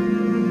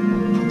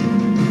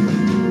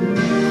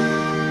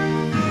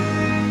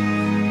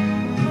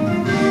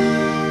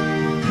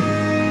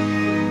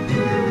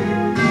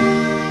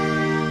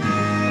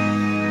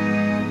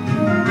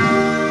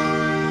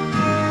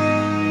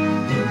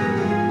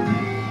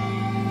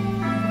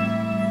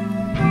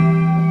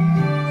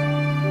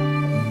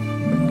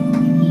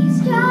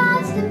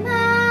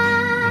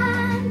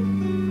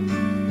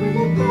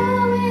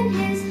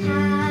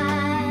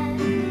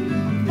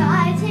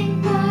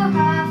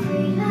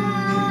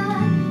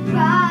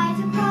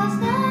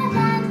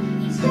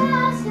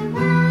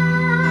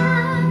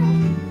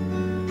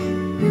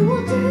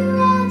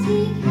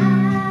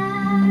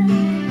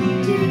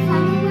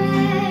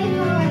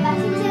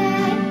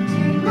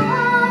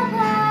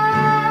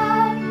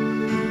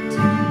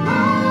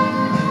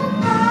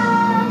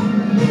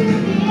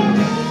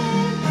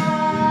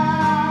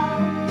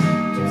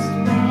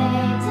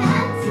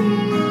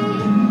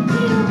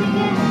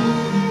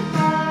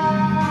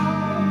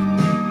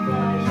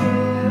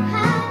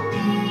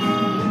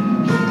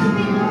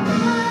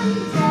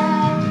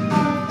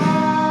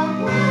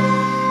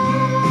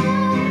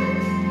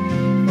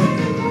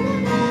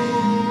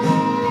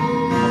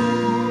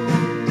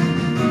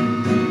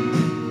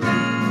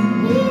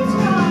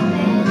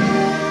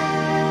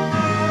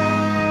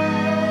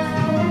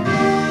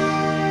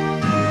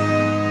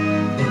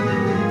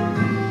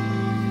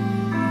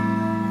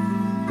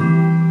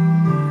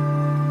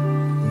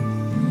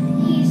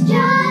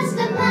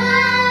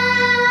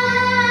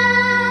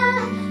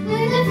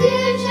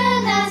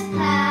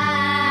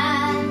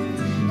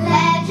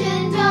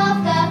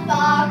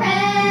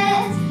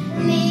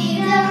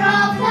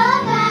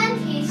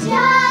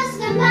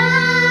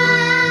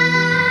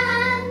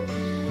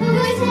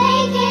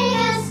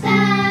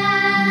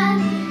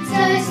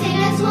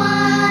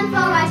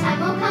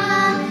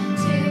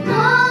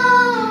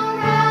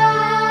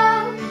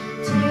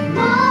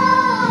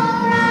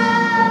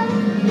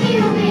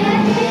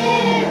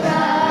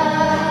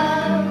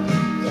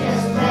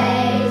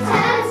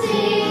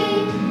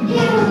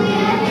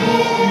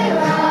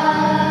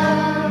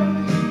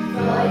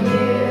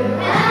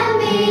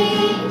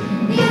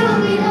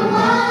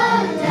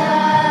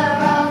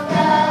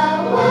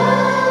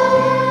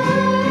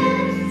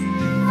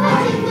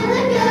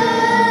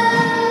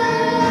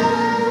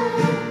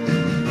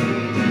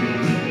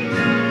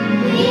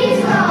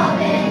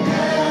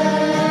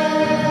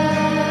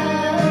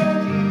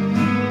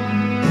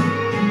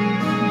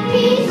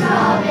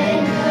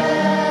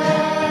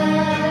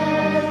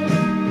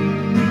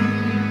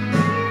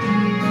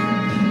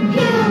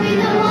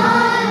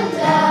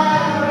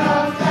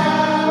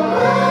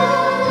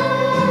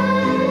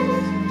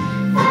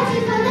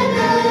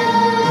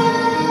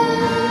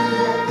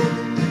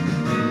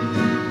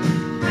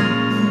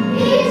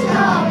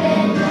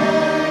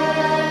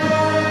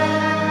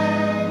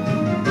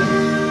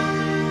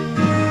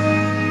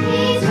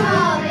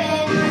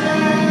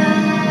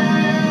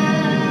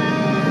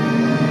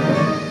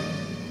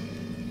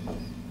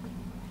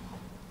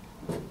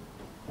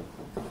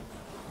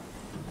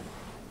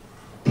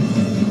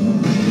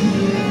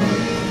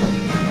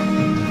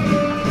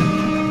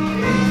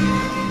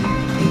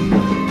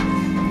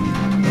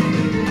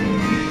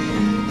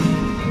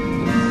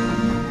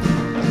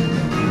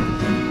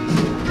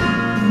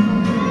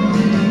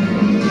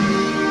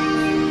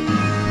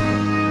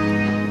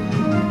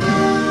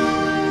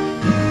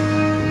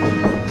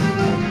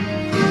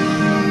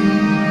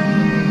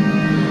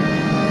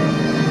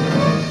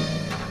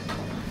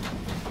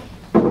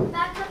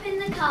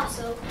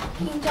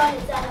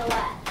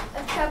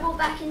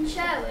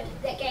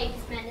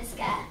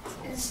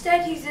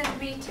 Instead he's in a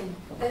meeting.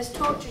 There's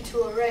torture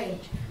to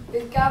arrange,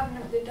 with Gavin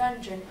of the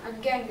dungeon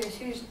and Genghis,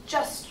 who's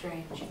just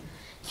strange.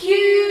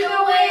 Cue the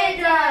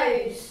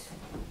weirdos!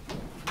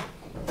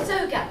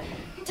 So, Gavin,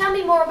 tell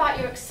me more about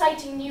your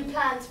exciting new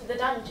plans for the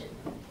dungeon.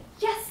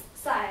 Yes,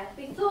 sire,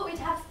 we thought we'd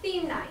have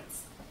theme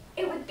nights.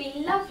 It would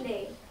be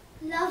lovely.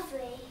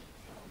 Lovely.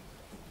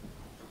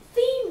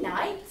 Theme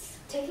nights?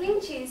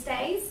 Tickling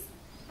Tuesdays,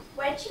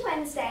 Wedgie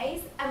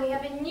Wednesdays, and we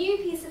have a new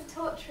piece of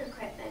torture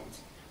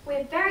equipment.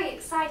 We're very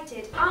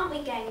excited, aren't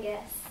we,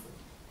 Genghis?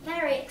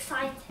 Very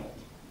excited.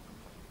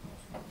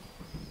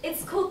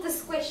 It's called the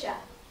Squisher.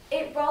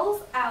 It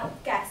rolls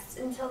out guests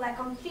until they're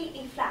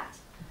completely flat.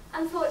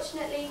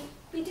 Unfortunately,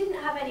 we didn't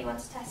have anyone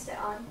to test it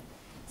on,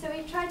 so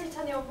we've tried it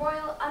on your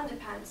royal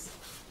underpants.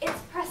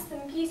 It's pressed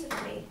them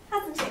beautifully,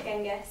 hasn't it,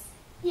 Genghis?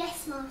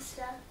 Yes,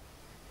 Master.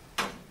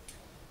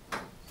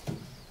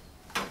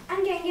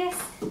 And Genghis,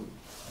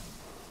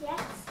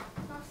 Yes,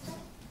 Master.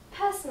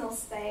 personal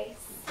space.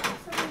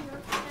 Sorry,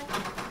 Master.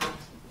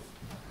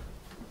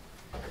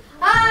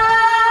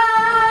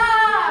 Ah!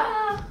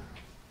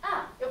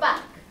 Ah, you're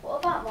back. What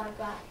about my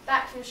back?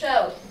 Back from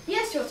Sherwood.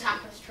 Yes, your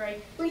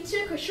tapestry. We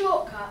took a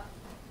shortcut.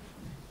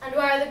 And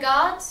where are the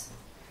guards?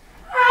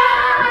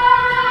 Ah!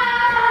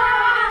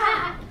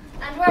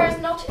 And where is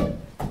Nottingham?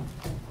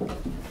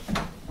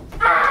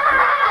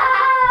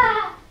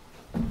 Ah!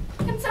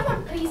 Can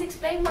someone please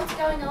explain what's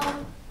going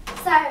on?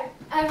 Sire,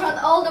 I've run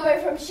all the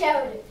way from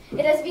Sherwood.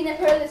 It has been a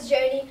perilous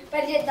journey,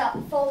 but I did not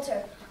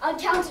falter. On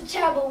account of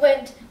terrible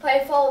wind, but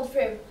I followed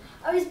through.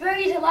 I was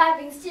buried alive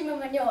in steam and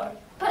manure,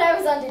 but I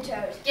was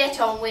undeterred.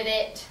 Get on with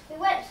it. We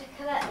went to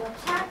collect your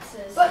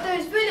taxes. But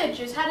those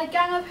villagers had a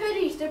gang of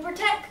hoodies to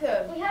protect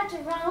them. We had to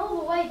run all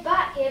the way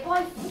back here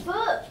by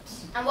foot.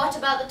 And what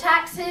about the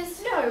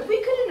taxes? No,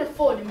 we couldn't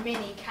afford a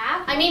mini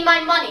cab. I mean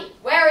my money.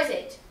 Where is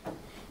it?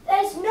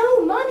 There's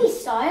no money,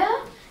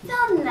 sire.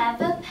 They'll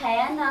never pay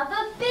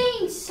another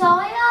bean,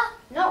 sire.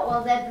 Not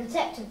while they're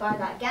protected by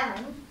that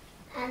gang.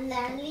 And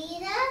their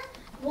leader?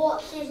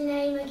 What's his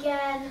name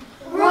again?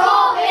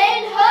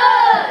 Robin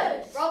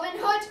Hood! Robin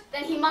Hood?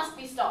 Then he must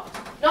be stopped.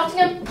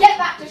 Nottingham, get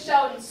back to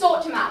Sherwood and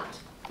sort him out.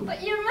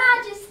 But your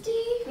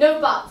majesty...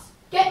 No buts.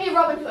 Get me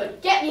Robin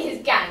Hood, get me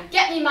his gang,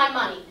 get me my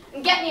money,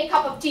 and get me a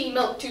cup of tea,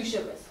 milk, 2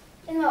 sugars.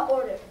 In what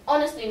order?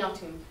 Honestly,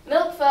 Nottingham.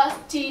 Milk first,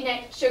 tea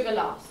next, sugar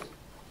last.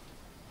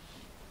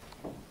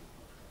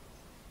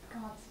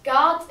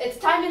 Guards, it's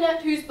time to learn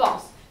who's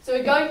boss, so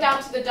we're going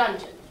down to the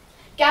dungeon.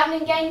 Gavin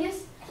and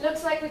Genghis,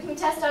 looks like we can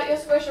test out your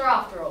squisher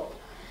after all.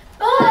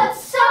 But,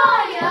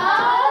 sire!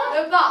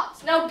 No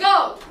buts, now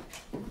go!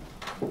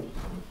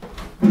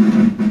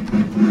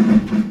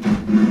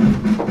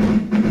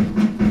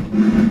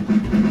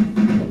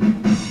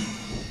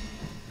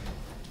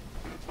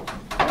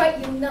 Right,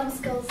 you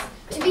numbskulls.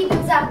 To beat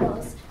those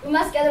admirals, we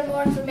must gather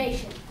more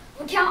information.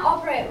 We can't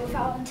operate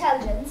without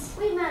intelligence.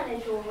 We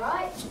manage all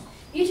right.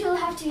 You two will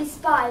have to be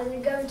spies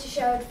and go to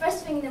Sherwood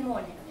first thing in the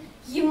morning.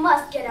 You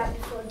must get out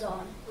before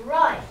dawn.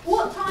 Right.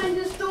 What time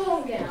does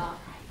Dawn get up?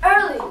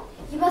 Early.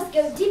 You must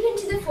go deep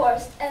into the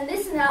forest and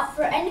listen out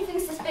for anything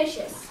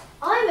suspicious.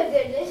 I'm a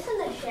good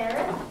listener,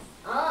 Sheriff.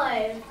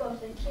 I've got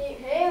a cute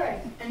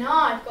hearing. And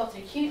I've got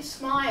a cute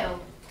smile.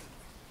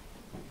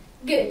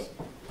 Good.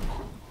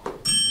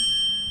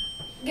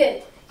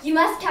 Good. You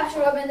must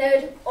capture Robin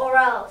Hood or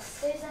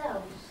else. Who's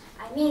else?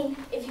 I mean,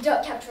 if you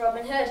don't capture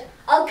Robin Hood,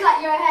 I'll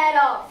cut your head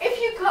off. If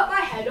you cut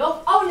my head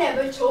off, I'll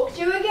never talk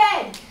to you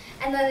again.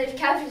 And then if you've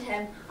captured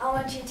him, I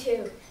want you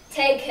to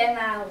take him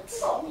out.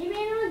 What, you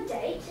mean on a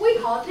date? We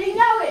hardly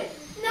know him.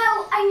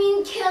 No, I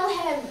mean kill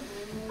him.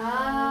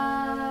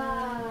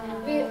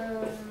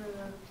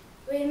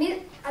 We'll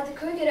meet at the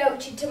Crooked Oak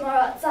Tree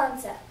tomorrow at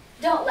sunset.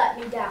 Don't let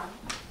me down.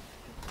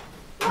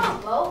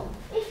 Well,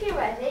 if you're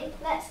ready,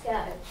 let's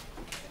go.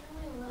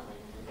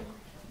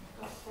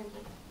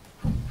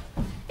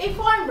 If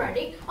I'm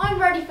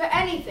ready for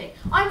anything.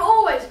 I'm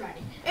always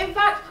ready. In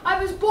fact, I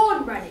was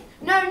born ready.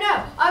 No,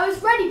 I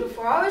was ready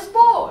before I was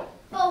born.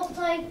 Oh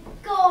my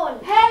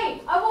God!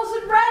 Hey, I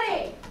wasn't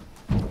ready.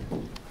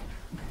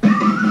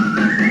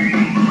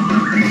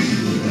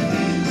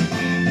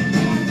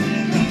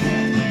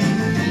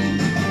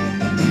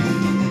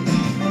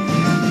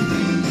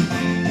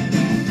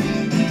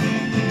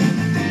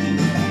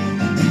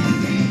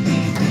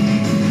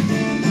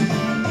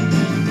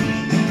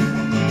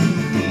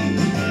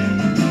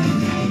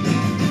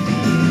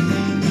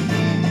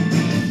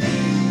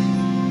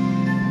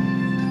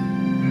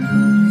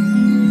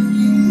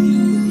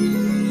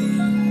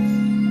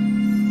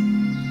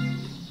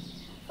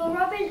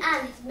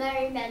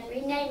 Men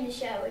rename the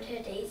Sherwood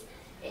Hoodies.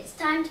 It's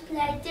time to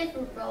play a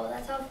different role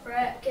that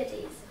offer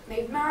goodies.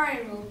 Maid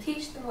Marian will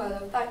teach them well,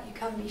 of that you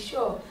can be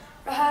sure,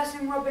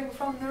 rehearsing robbing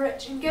from the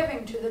rich and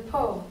giving to the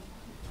poor.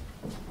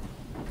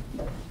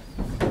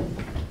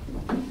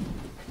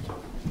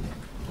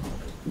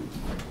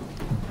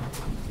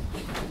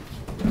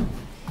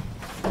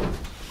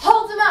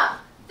 Hold them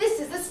up!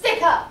 This is a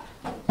stick-up!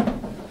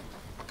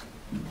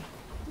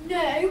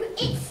 No,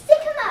 it's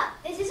stick 'em up.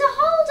 This is a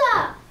hold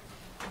up.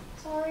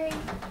 Sorry.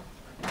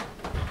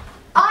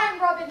 I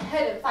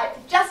hood and fight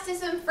for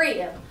justice and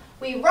freedom.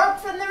 We rob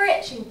from the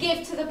rich and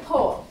give to the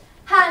poor.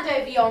 Hand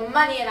over your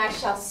money and I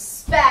shall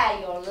spare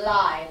your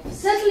lives.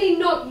 Certainly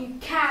not, you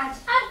cad.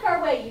 And far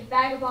away, you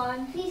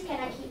vagabond. Please can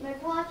I keep my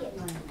pocket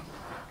money?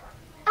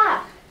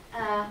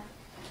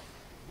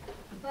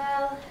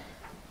 Well,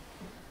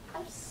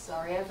 I'm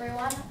sorry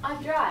everyone,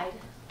 I've dried.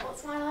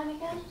 What's my line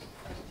again?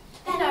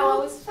 I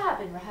was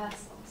fab in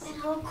rehearsals. Then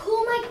I'll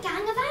call my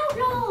gang of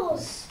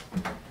outlaws.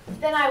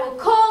 Then I will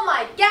call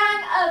my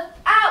gang of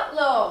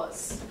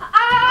outlaws.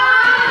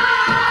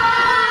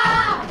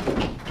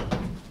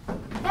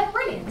 They're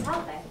brilliant,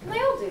 aren't they? And they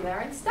all do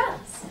their own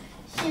stunts.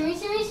 Shimmy,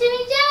 shimmy,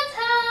 shimmy, jazz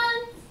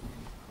hands.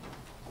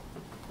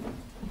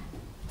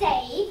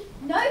 Dave,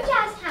 no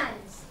jazz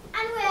hands.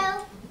 And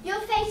Will,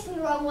 you're facing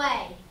the wrong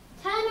way.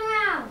 Turn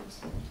around.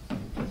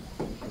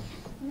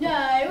 No,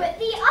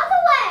 the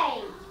other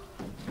way.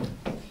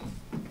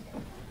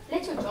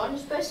 Little John, you're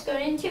supposed to go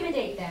and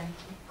intimidate them.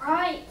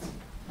 Right.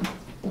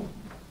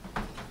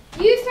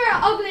 You three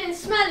are ugly and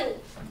smelly.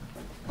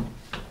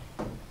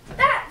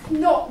 That's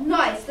not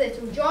nice,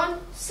 Little John.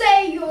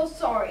 Say you're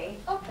sorry.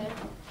 Okay.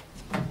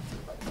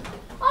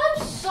 I'm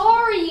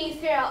sorry you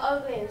three are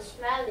ugly and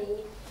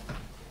smelly.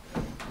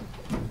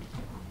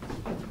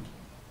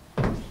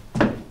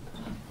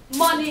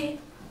 Money.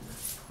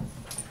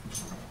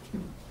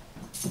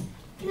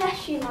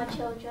 Bless you, my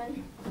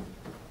children.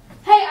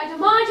 Hey, I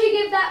demand you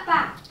give that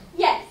back.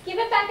 Yes, give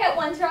it back at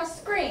once or I'll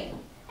scream.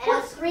 And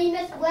I'll scream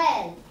as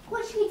well.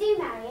 What should we do,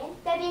 Marion?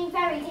 They're being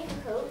very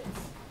difficult.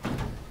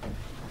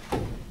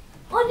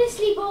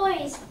 Honestly,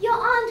 boys, you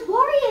aren't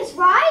warriors,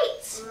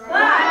 right?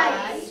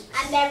 Right.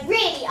 And they're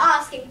really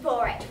asking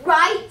for it,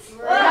 right?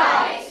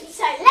 Right.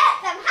 So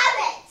let them have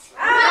it.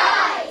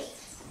 Right.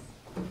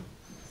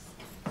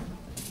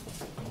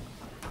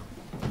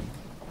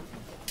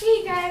 Here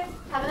you go.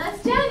 Have a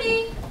nice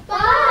journey.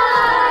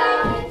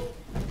 Bye.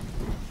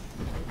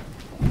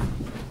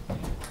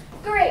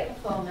 Great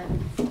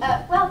performance.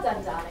 Well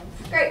done,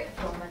 darlings. Great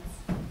performance.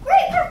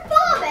 Great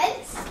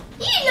performance.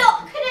 You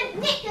lot couldn't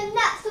nick the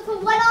nuts of a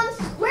one-armed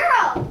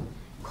squirrel.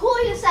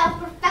 Call yourself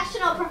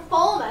professional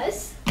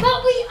performers.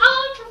 But we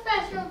are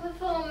professional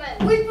performers.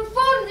 We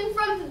performed in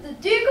front of the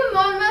Duke of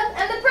Monmouth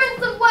and the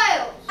Prince of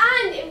Wales.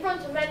 And in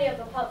front of many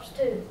other pubs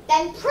too.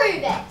 Then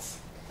prove it.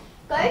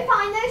 Go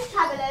find those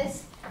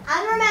travellers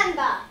and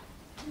remember,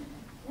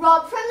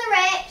 rob from the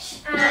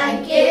rich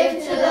And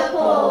give to the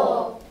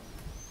poor.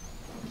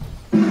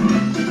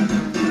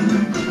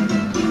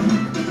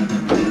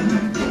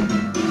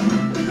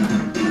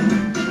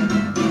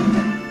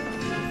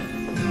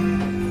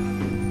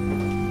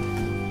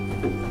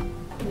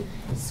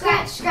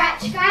 Scratch,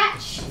 scratch,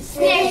 scratch.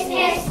 Sniff,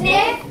 sniff,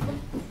 sniff.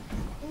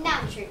 Now,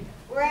 troop,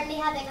 we're only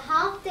having a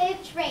half day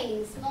of training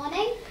this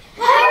morning.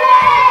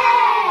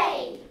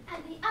 Hooray!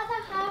 And the other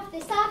half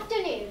this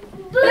afternoon.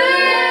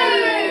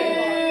 Boo!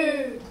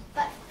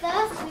 But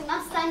first, we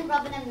must find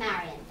Robin and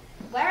Marion.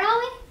 Where are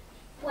we?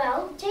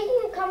 Well,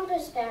 taking a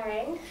compass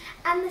bearing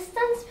and the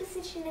sun's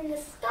position in the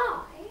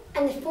sky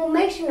and the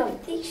formation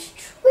of these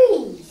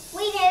trees.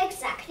 We know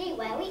exactly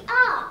where we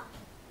are.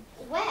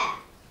 Where?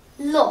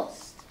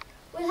 Lost.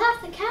 We'll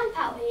have to camp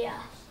out here.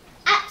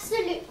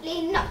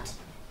 Absolutely not.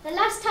 The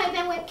last time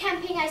I went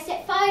camping, I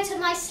set fire to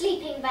my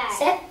sleeping bag.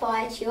 Set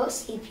fire to your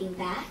sleeping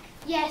bag?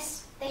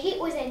 Yes, the heat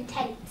was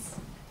intense.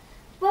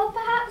 Well,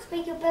 perhaps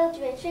we could build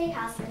you a tree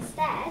house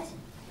instead.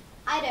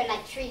 I don't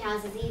like tree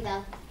houses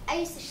either. I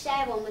used to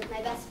share one with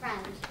my best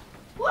friend.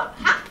 What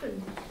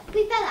happened?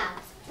 We fell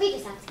out. We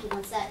just have to keep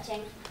on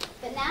searching.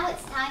 But now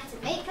it's time to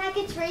make like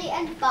a tree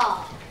and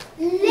bark.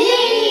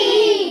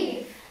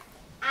 Leave!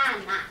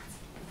 And that.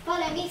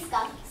 Follow me,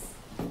 skunks.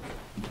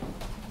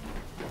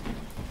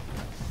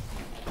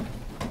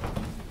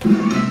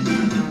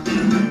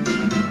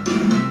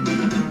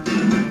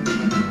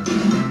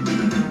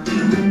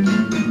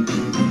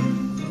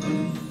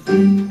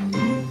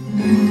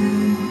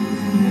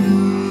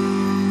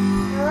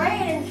 The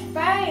rain in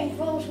Spain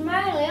falls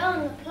mainly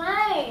on the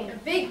plain. A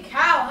big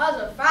cow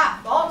has a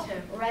fat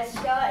bottom. Rest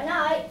go at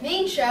night.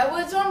 Mean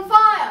Sherwood's on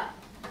fire.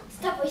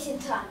 Stop wasting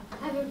time.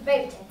 I have a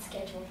very tight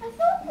schedule. I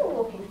thought you were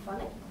walking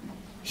funny.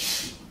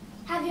 Shh!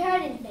 Have you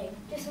heard anything?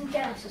 Just some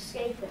gas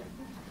escaping.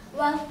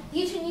 Well,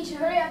 you two need to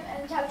hurry up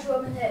and capture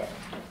Robin Hood.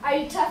 Are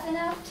you tough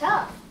enough?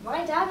 Tough.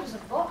 My dad was a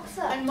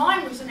boxer. And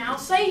mine was an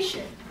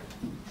Alsatian.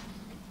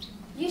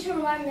 You two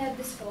remind me of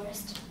this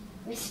forest.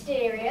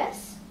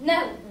 Mysterious?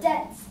 No,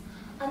 dense.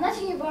 I'm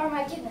letting you borrow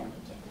my kidnapping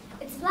kit.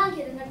 It's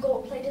blanket in a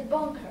gold-plated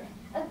bunker.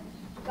 A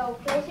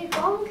gold-plated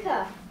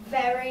bunker?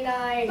 Very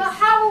nice. But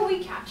how will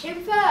we catch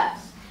him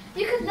first?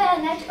 You could lay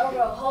a net over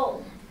a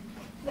hole.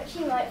 But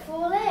he might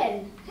fall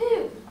in.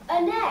 Who?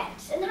 A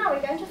net. And how are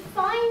we going to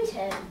find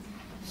him?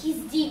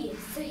 He's devious,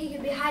 so he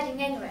could be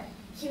hiding anywhere.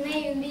 He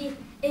may even be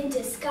in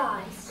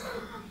disguise.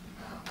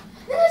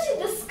 Not in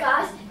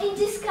disguise, in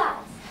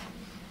disguise.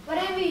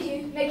 Whatever you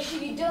do, make sure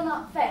you do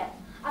not fail.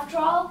 After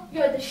all,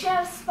 you're the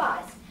sheriff's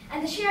spies,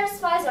 and the sheriff's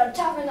spies are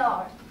tough and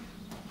hard.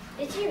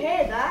 Did you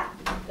hear that?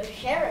 The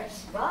sheriff's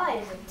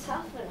spies are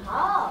tough and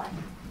hard.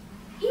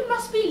 He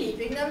must be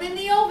leaving them in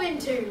the oven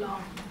too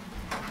long.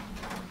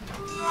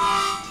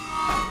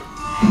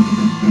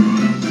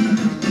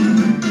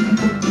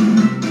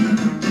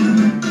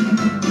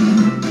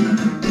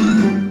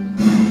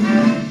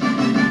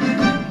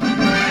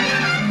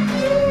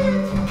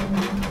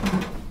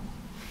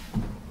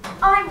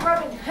 I'm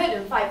Robin Hood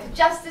and fight for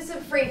justice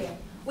and freedom.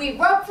 We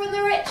rob from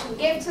the rich and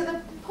give to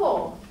the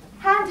poor.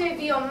 Hand over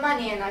your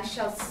money and I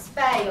shall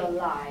spare your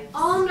lives.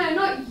 Oh no,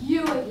 not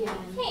you again.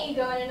 Can't you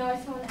go and annoy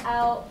someone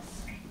else?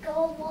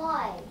 Go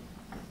why?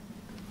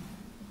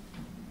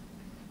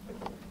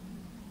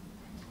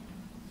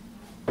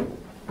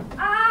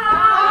 Ah!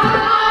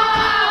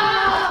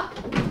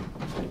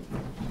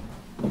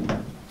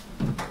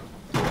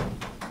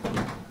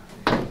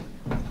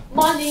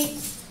 Money.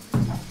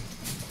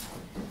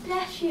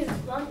 Bless you,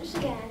 once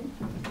again.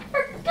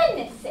 For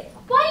goodness sake,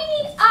 why do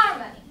you need our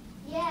money?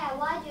 Yeah,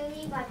 why do you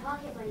need my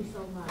pocket money so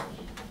much?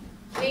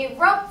 We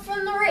rob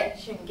from the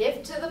rich and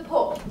give to the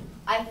poor.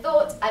 I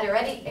thought I'd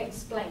already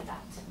explained that.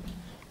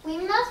 We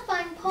must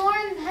find poor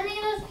and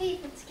penniless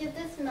people to give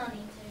this money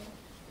to.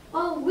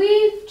 Well,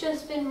 we've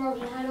just been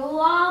robbed and had all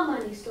our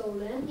money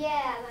stolen.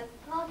 Yeah, my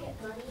pocket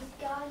money's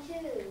gone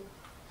too.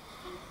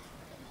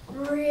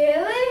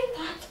 Really?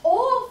 That's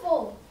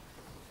awful.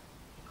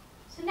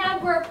 So now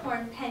we're poor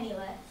and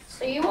penniless.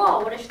 So you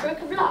are, what a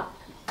stroke of luck.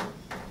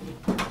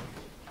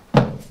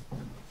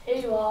 Here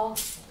you are.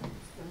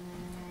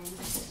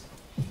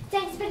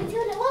 Thanks for the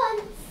two at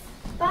once.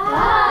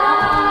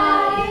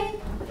 Bye.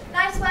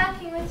 Nice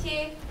working with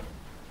you.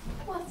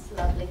 What's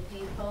lovely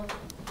people.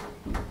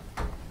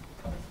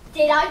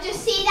 Did I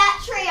just see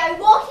that trio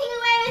walking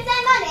away with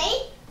their money?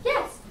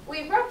 Yes,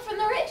 we robbed from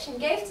the rich and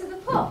gave to the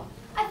poor.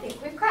 I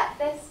think we've cracked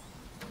this.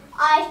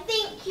 I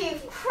think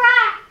you've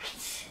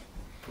cracked.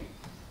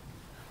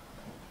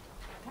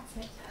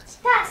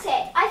 That's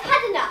it. I've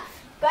had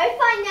enough. Go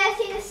find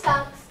Nursey the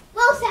skunks.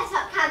 We'll set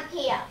up camp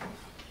here.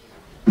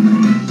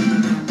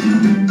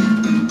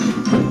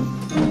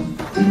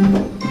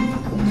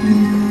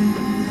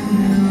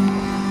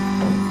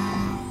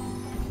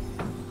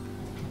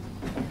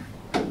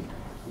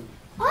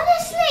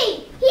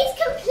 Honestly, he's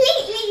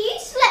completely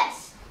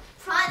useless.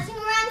 Prancing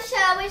around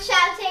Sherwood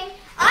shouting,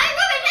 "I'm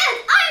Robin Hood!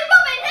 I'm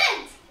Robin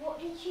Hood!" What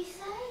did she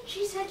say?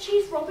 She said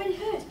she's Robin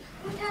Hood.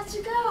 We've had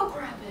to go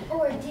grab it.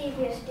 Or a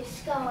devious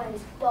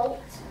disguise,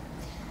 Bolt.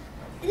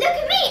 Look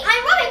at me!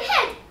 I'm Robin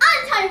Hood!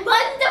 Aren't I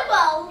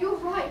wonderful? You're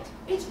right.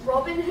 It's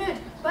Robin Hood,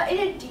 but in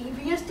a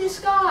devious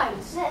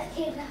disguise. Let's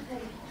kidnap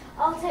him.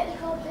 I'll take the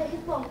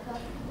gold-plated bunker.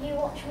 You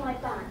watch my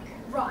back.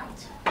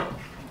 Right.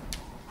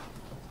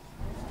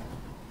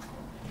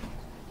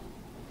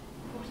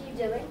 What are you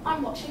doing?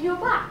 I'm watching your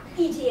back.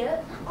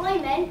 Idiot. I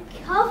meant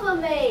cover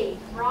me.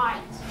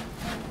 Right.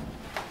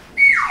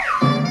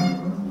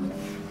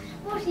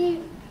 What are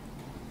you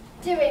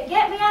doing?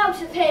 Get me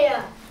out of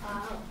here.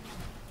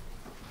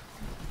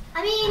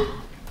 I mean,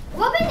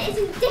 Robin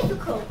isn't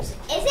difficult, is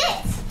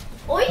it?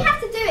 All you have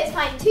to do is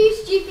find two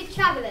stupid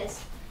travellers.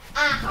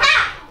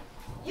 Aha!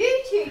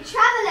 You two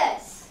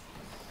travellers!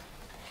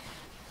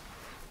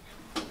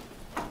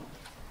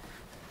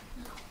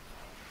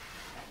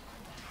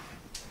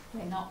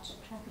 We're not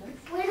travellers.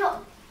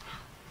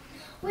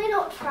 We're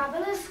not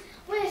travellers.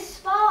 We're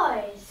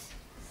spies.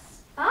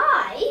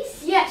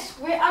 Spies? Yes,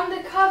 we're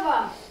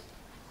undercover.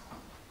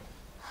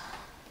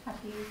 Have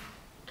you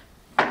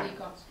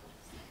got?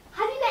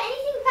 Have you got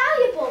anything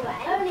valuable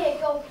then? Only a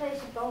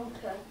gold-plated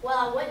bunker. Well,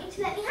 I want you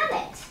to let me have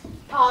it.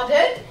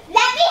 Pardon?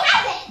 Let me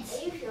have it!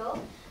 Are you sure?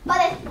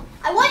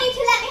 I want you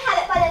to let me have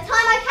it by the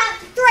time I count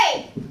to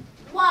 3.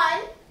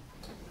 1,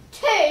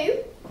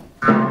 2,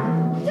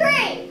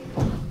 3.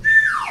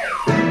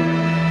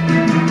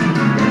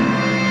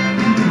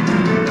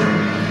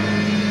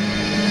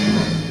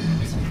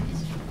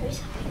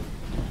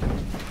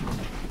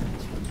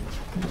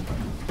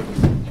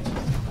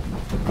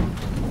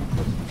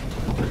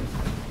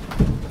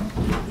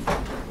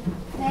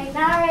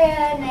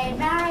 Maid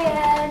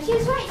Marian. She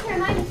was right to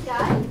remind us,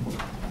 guys.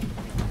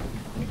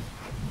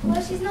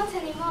 Well, she's not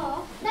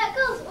anymore. That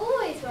girl's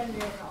always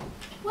wandering off.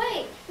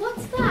 Wait,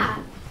 what's that?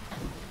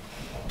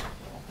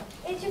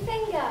 It's your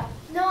finger.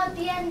 Not at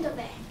the end of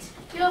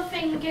it. Your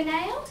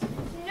fingernail?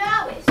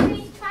 No, it's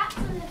 3 tracks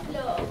on the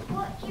floor.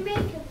 What do you make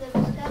of them,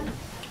 Scum?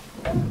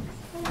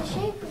 From the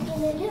shape of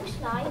them, it looks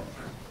like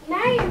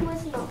Marian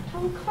was knocked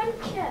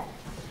unconscious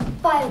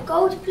by a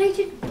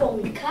gold-plated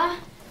bunker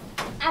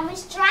And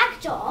was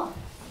dragged off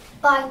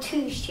by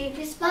 2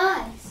 stupid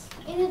spies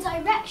In the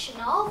direction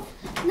of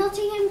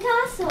Nottingham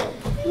Castle.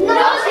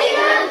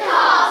 Nottingham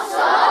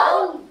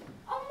Castle!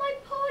 Oh, my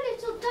poor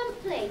little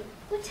dumpling.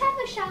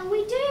 Whatever shall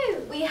we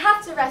do? We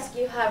have to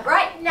rescue her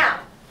right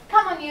now.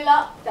 Come on, you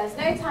lot. There's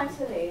no time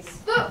to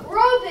lose. But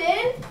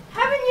Robin,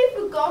 haven't you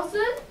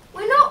forgotten?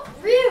 We're not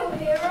real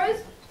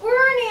heroes. We're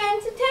only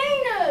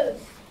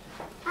entertainers.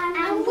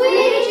 And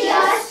we're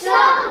just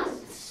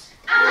skunks.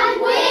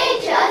 And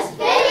we're just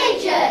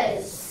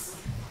villagers.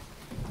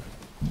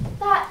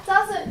 That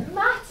doesn't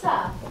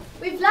matter.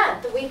 We've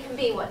learned that we can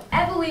be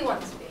whatever we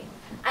want to be.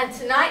 And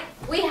tonight,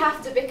 we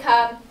have to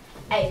become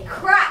A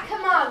crack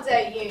commando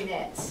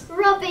unit.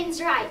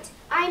 Robin's right.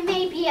 I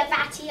may be a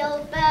batty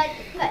old bird,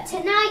 but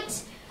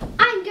tonight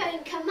I'm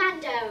going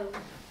commando.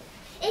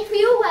 If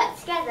we all work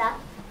together,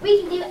 we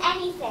can do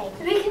anything.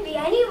 We can be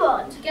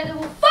anyone. Together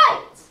we'll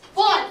fight.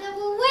 Together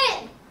we'll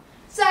win.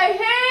 So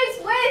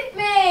who's with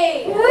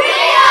me?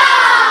 We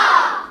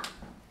are!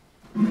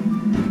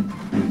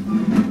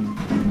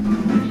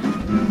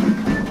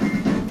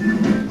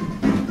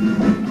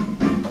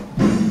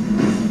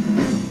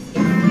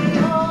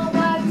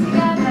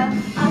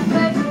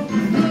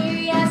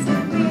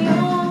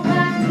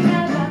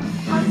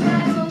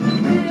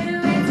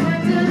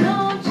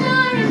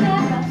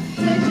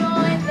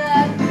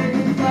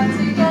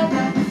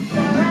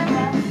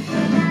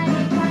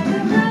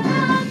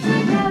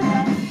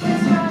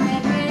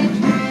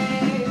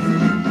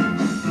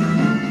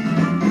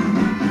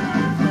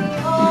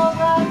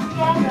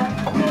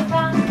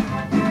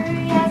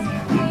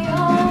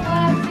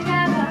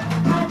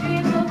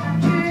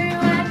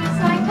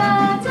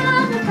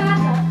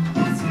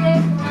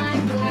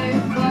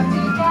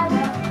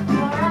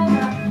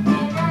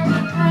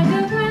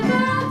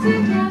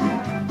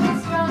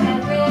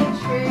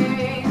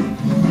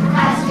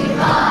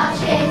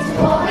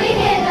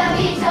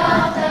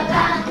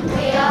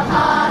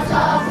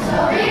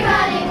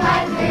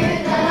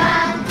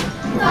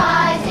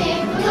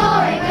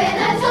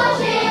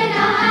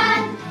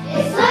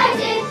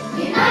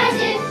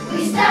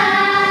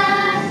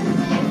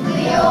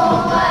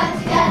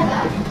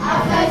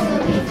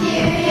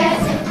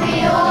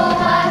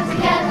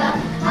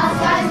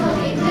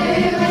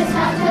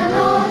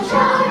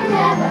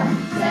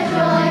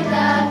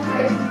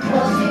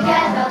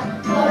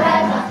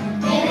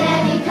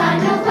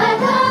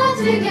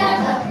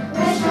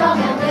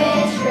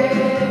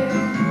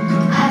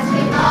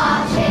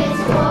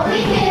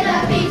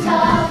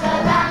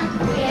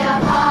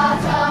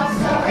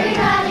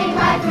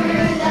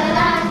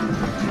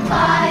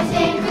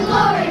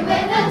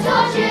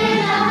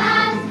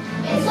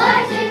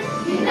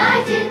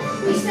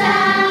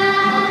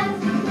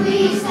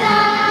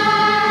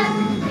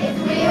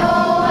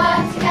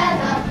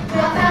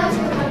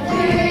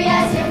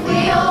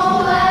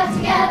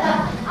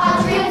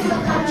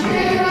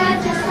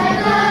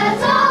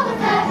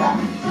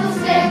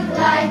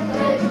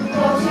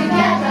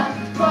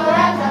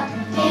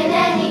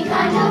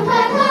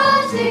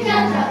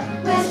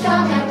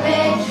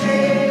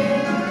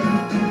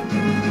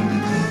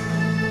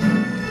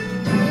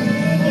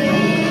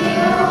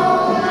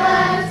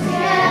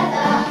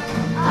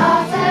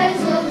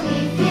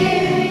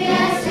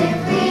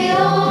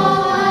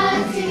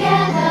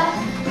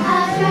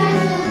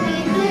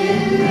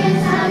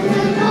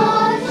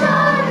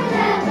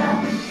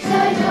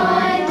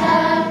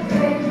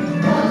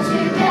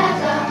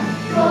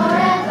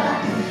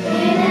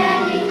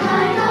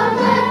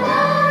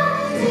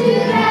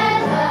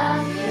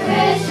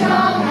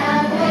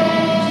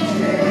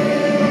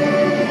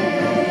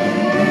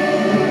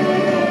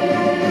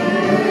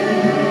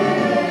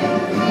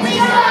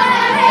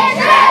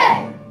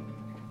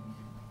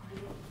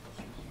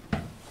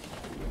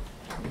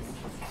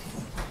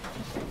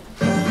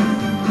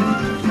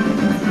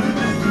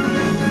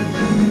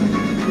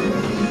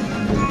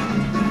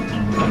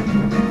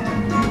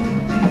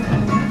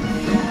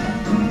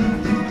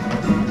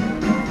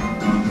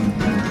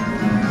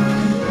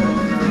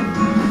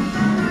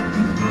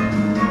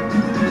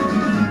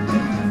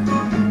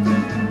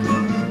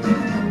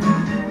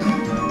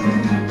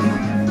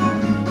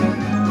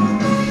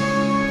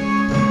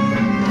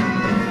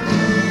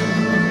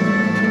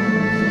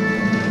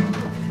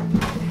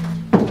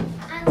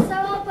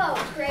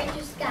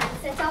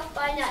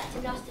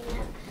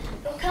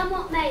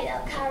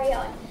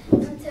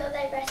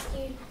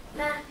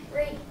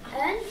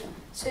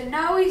 So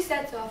now we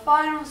set our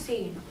final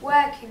scene,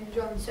 where King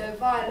John so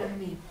vile and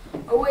mean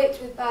awaits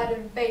with bad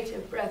and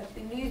bated breath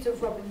the news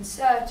of Robin's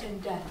certain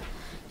death.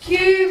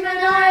 Cue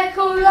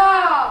maniacal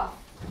laugh!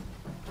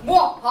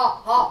 Mwah,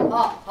 ha, ha,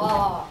 ha,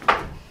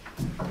 ha.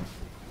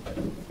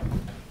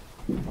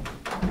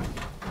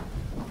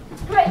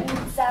 Great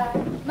news,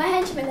 Sarah. My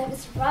henchman have a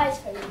surprise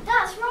for you.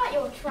 That's right,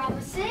 Your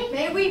Travesty.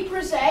 May we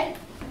present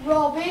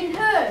Robin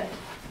Hood?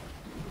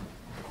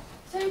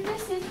 So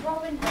this is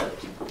Robin Hood.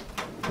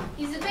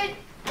 He's a bit,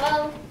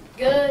 well,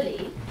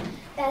 girly.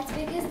 That's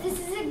because this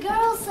is a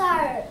girl,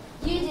 sir.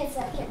 You did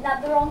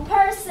kidnap the wrong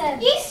person.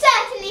 You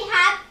certainly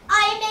have.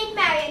 I am Maid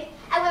Marian,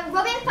 and when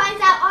Robin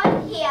finds out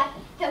I'm here,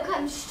 he'll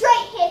come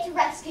straight here to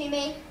rescue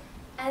me.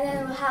 And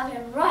then we'll have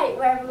him right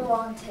where we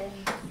want him.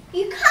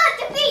 You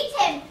can't defeat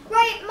him!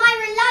 My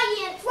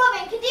reliant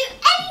Robin can do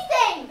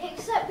anything!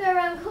 Except go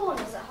around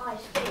corners at high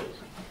speed.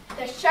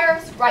 The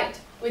sheriff's right.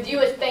 With you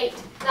as bait,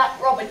 that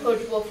Robin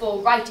Hood will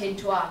fall right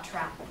into our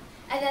trap.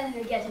 And then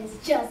he'll get his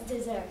just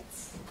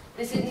desserts.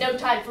 This is no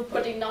time for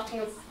pudding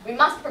Nottingham. We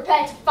must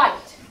prepare to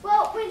fight.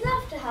 Well, we'd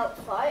love to help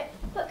fight,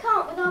 but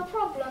can't with our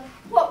problem.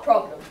 What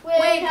problem?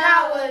 We're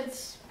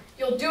cowards.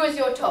 You'll do as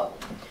you're told.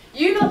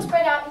 You lot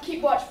spread out and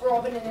keep watch for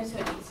Robin and his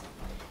hoodies.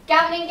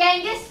 Gavin and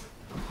Genghis,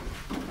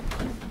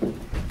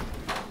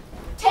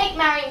 take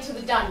Marion to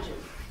the dungeon.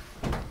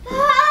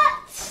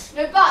 But...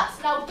 No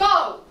buts, now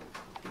go!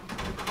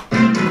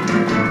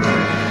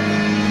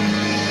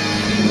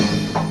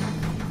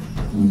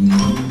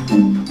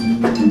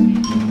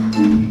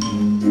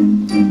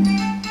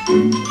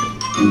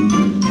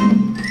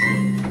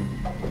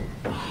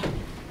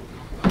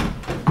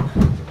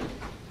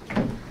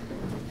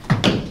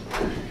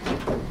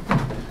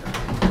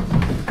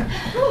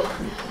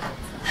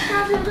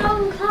 After a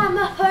long climb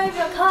up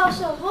over a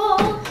castle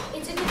wall,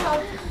 it took a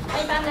job.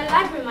 I found a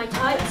lag in my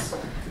tights.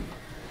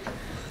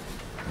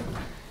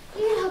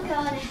 You all go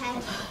on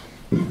ahead.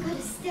 I've got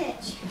a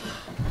stitch.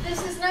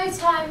 This is no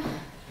time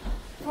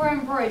for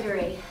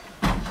embroidery.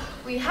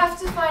 We have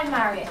to find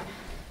Marion.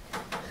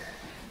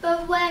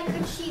 But where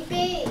could she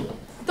be?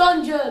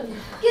 Dungeon!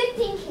 Good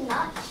thinking,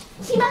 Much.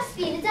 She must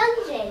be in a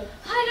dungeon.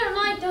 I don't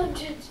like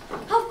dungeons.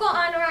 I've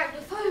got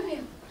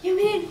arachnophobia. You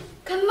mean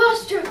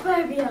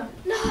claustrophobia?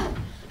 No,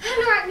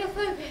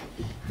 arachnophobia.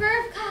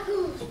 Fear of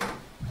cackles.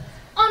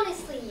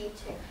 Honestly, you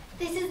two,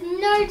 this is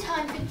no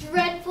time for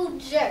dreadful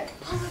jokes.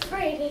 I'm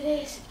afraid it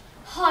is.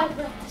 I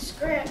read the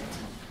script.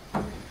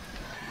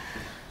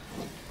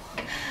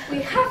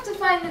 We have to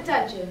find the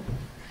dungeon.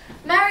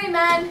 Merry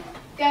men,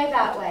 go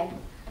that way.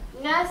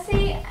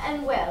 Nursey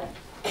and Will,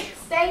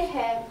 stay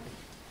here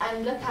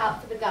and look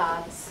out for the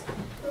guards.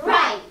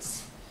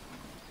 Right.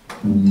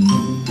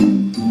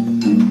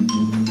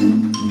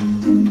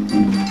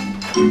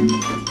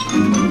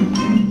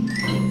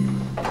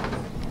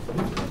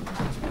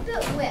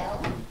 But Will,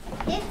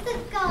 if the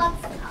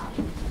guards come,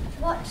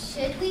 what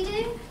should we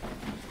do?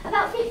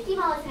 About 50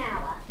 miles an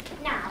hour.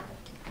 Now,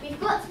 we've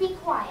got to be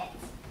quiet,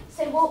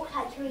 so walk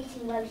like you're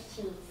eating Welsh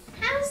cheese.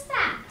 How's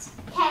that?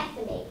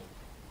 Carefully.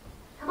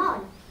 Come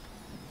on.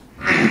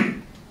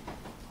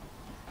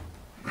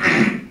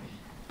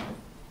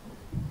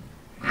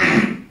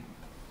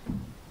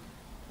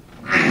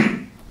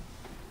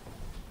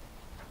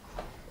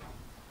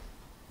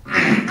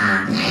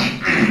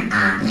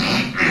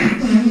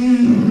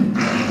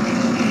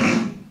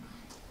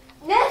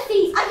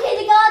 Nurses, I hear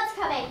the guards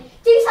coming.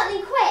 Do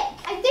something quick.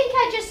 I think I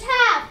just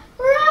have.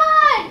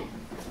 Run!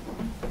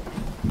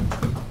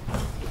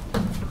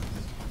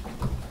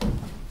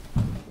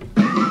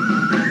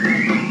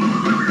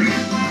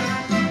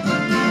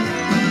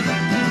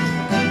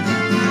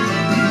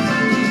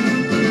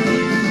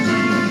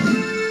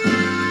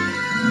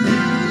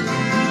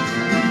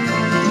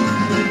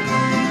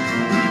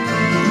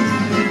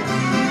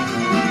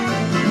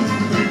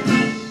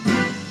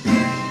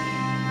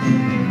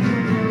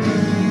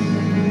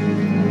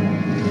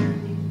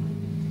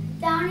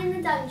 Down in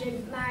the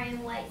dungeon,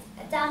 Marion waits,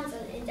 a damsel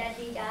in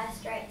deadly dire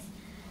straits.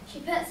 She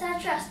puts her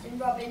trust in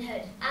Robin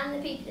Hood and the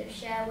people of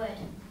Sherwood.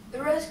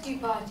 The rescue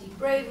party,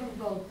 brave and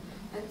bold,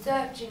 and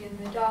searching in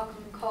the dark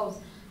and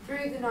cold,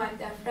 through the night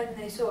their friend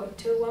they sought,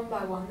 till one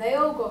by one they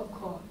all got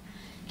caught.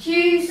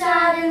 Cue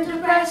sad and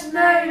depressed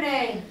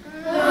moaning.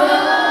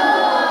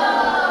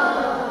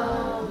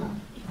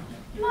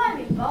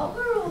 Blimey, Bolt,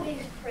 where are all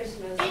these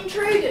prisoners?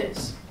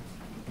 Intruders!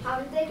 How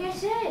did they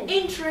get in?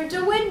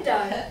 Intruder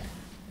window!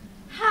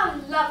 How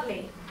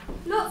lovely.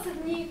 Lots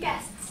of new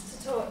guests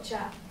to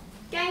torture.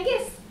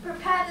 Genghis,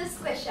 prepare the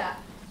squisher.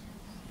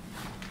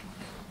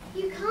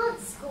 You can't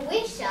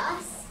squish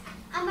us.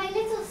 And my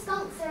little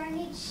skunks are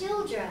only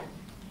children.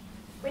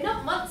 We're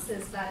not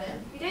monsters,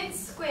 madam. We don't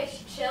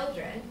squish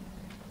children.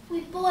 We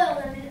boil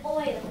them in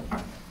oil.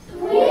 We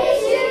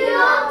do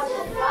not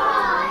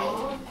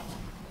fry.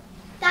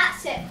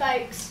 That's it,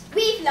 folks.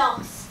 We've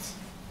lost.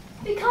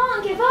 We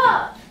can't give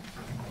up.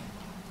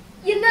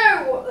 You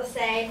know what they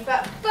say,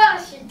 but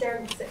first you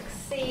don't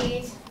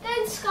succeed.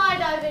 Then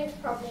skydiving's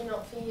probably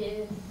not for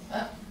you.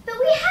 But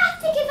we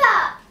have to give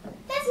up.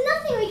 There's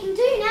nothing we can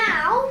do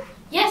now.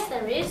 Yes,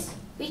 there is.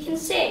 We can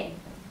sing.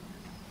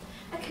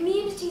 A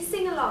community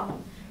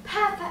sing-along.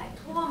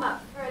 Perfect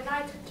warm-up for a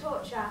night of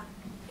torture.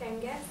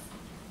 Genghis.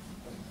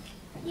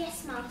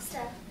 Yes,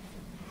 Master.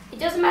 It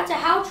doesn't matter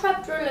how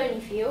trapped or alone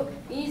you feel,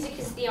 music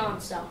is the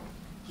answer.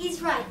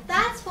 He's right.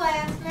 That's why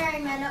us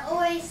merry men are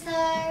always so...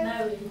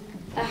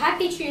 A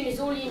happy tune is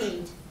all you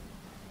need.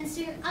 And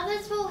soon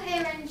others will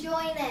hear and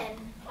join in.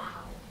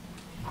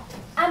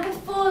 And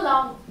before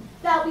long,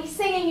 they'll be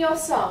singing your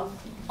song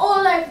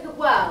all over the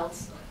world.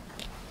 Sing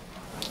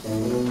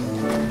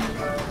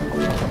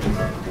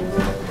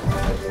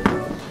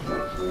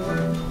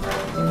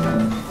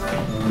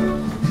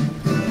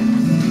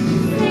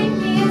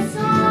me a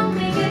song,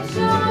 make it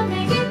short,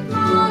 make it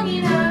long,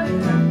 you know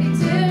it won't be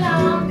too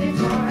long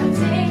before I'm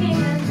singing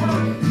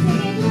along.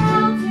 Sing it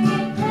loud, sing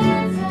it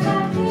clear, so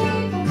that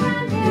people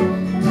can hear,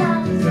 and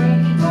I'll be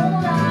singing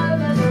all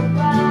over the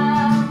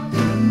world.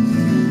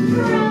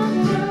 Round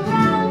and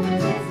around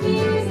with this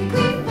music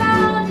we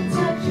found, it's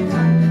such a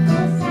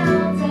wonderful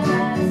sound, so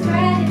let us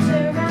spread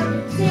it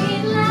around. Sing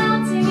it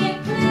loud, sing it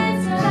clear,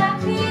 so that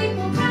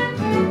people can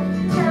hear,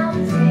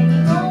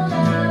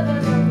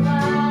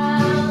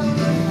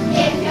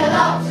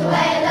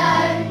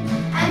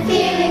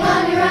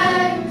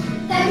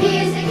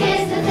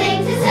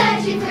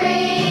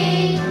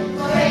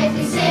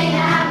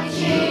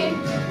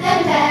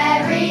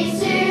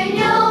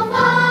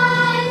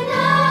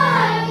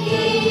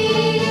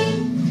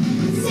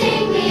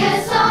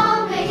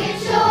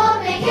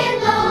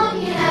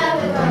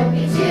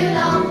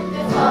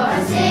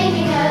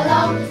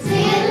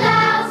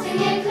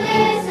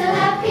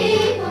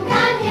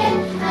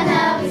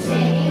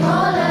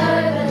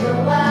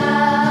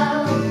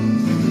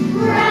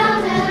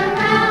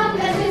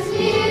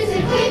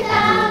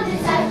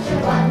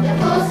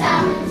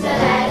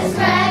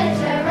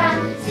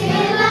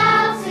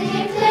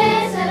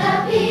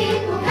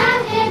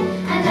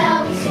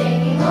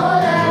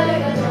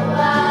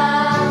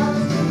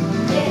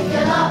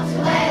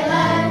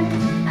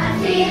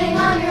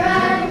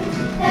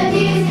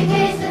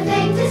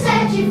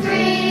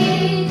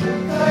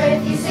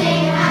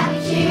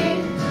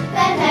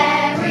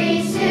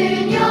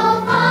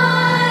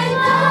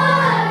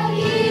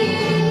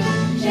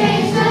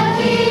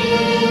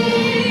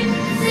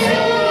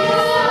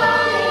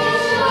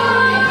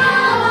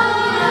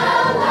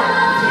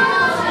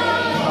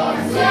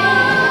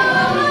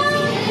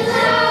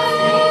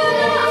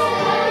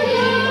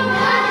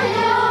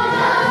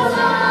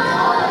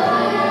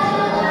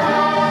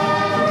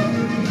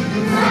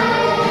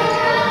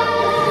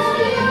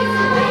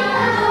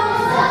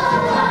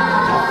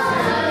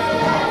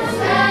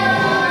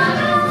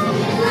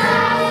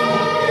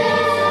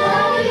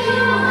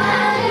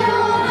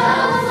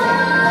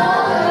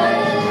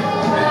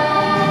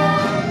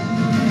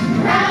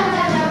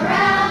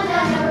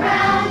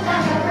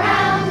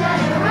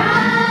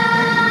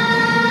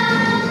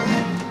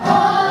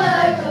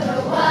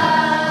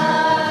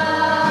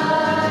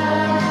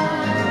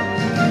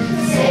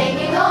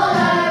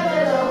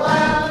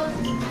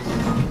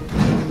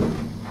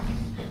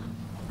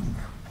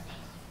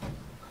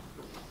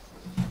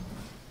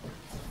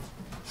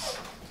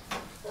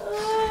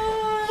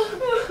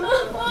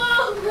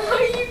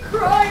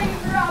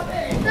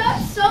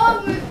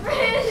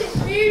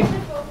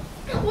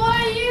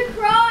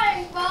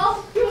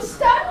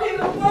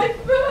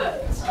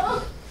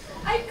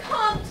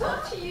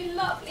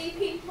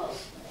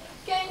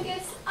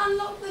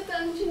 Unlock the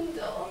dungeon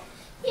door.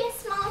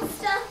 Yes,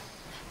 master.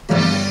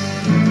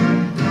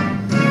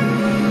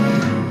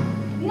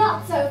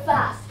 Not so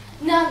fast.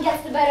 None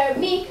gets the better of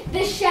me,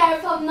 the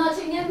Sheriff of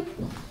Nottingham.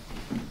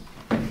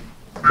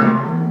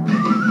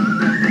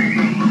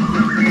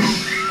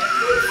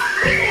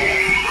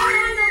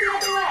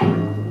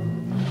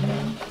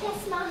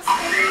 Yes,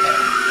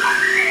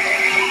 master.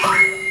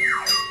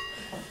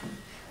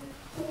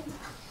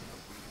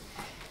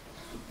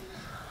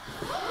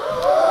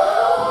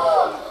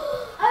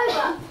 Oh,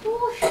 that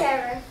poor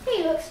sheriff.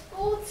 He looks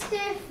bored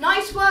stiff.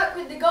 Nice work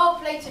with the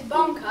gold-plated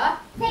bunker.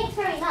 Thanks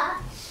very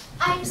much.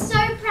 I'm so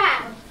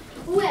proud.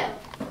 Will,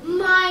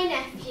 my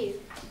nephew,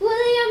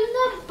 William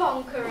the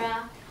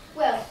Bonkerer.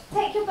 Will,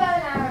 take your bow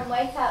and arrow and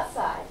wait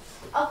outside.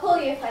 I'll call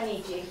you if I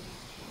need you.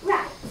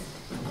 Right.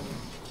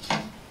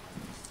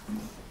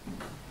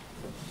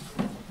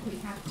 We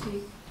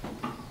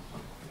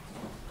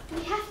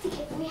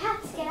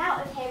have to get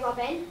out of here,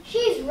 Robin.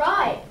 She's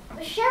right.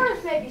 The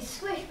sheriff may be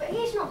squished, but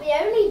he's not the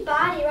only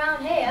baddie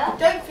around here.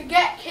 Don't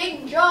forget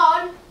King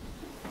John.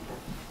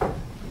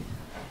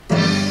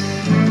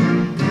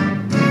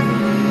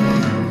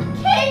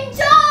 King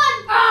John!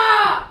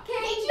 Ah!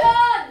 King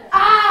John!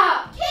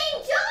 Ah!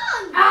 King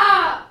John!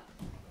 Ah!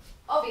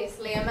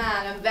 Obviously a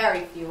man of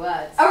very few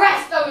words.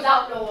 Arrest those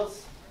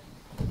outlaws.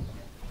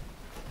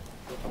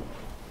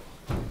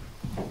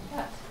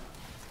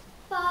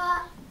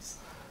 But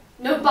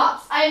No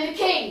buts. I am the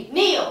king.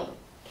 Kneel.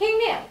 King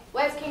Neil,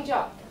 where's King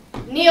John?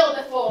 Kneel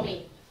before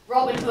me.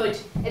 Robin Hood,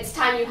 it's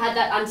time you had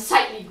that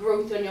unsightly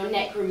growth on your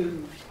neck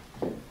removed.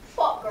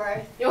 What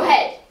growth? Your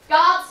head.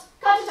 Guards,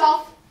 cut it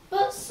off.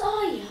 But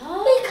sire,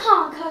 We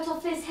can't cut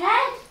off his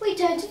head. we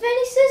don't have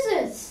any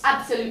scissors.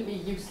 Absolutely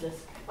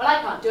useless. Well,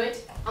 I can't do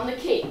it. I'm the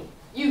king.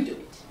 You do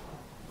it.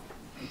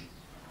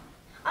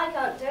 I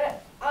can't do it.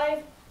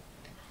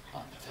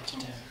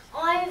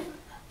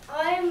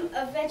 I'm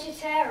a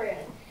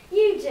vegetarian.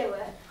 You do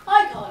it.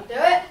 I can't do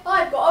it.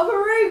 I've got a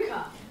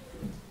verruca.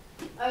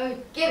 Oh,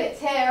 give it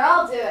here,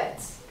 I'll do it.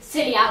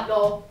 Silly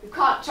outlaw. You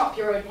can't chop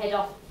your own head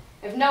off.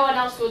 If no one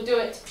else will do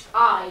it,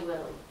 I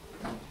will.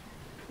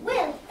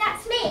 Will,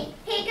 that's me.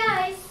 Here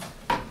goes.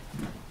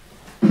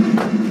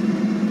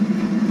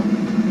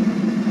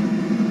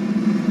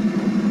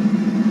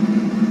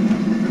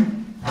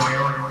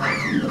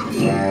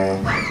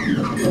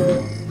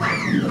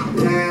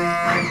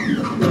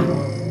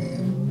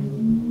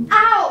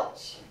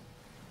 Ouch!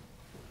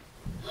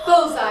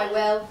 Bullseye,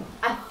 Will.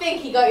 I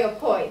think he got your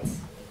point.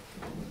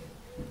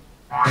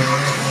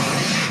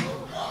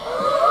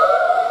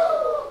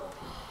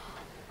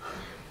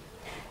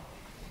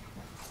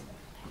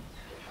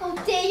 Oh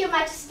dear, Your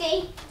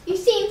Majesty. You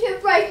seem to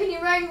have broken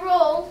your own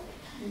rule.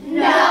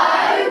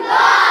 No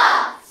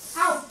buts!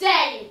 How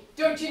dare you!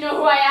 Don't you know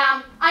who I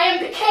am? I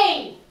am the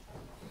king!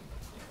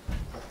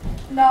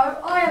 No,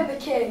 I am the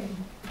king.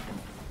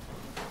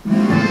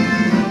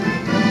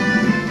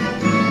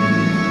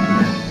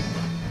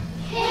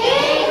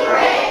 King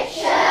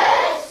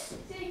Richard!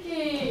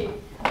 Dickie!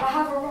 I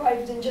have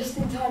arrived and just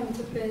in time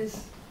to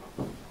biz.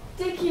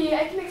 Dickie,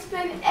 I can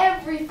explain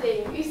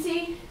everything. You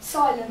see,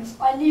 Silence.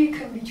 I knew you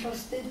couldn't be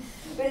trusted,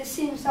 but it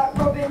seems that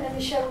Robin and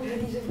the Sherwood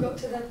Hoodies have got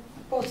to the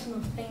bottom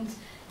of things.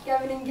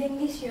 Gavin and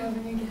Genghis, you have a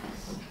new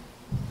guess.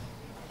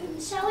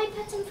 Shall we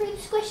put him through the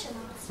squisher,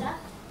 Master?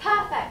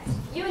 Perfect.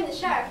 You and the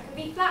sheriff can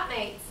be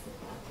flatmates.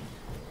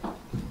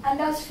 And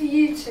as for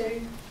you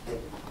two,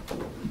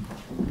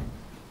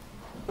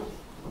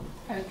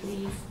 Oh,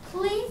 please.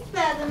 Please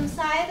spare them,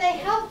 sire. They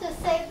helped us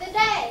save the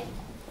day.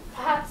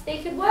 Perhaps they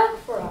could work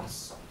for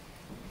us.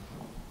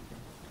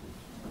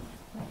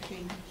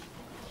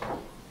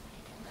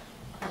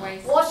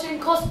 washing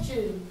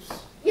costumes.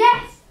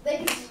 Yes, they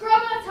can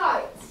scrub our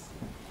tights.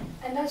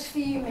 and as for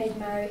you, Maid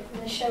Mary,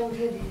 and the Sherwood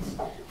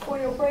Hoodies, for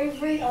your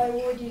bravery, I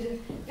award you the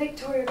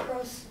Victoria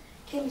Cross,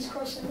 King's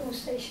Cross, and all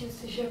stations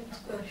to Shepherd's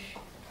Bush.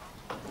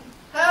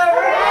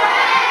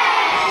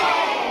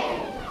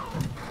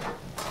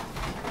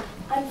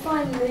 And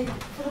finally,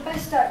 for the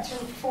best actor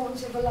and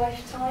performance of a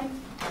lifetime,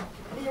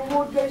 the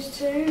award goes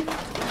to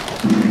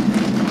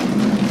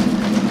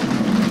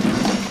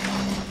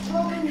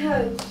Robin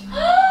Hood.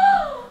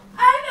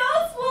 An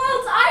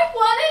Oswald! I've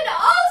won an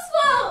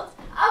Oswald!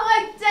 Oh,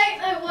 I don't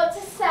know what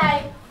to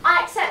say.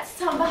 I accept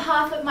it on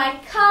behalf of my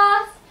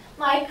cast,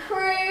 my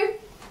crew,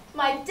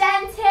 my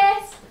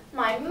dentist,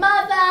 my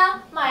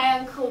mother, my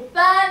Uncle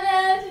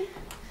Bernard.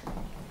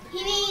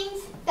 He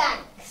means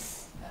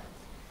thanks.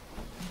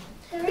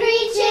 3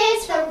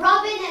 cheers for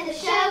Robin and the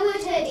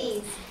Sherwood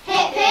Hoodies.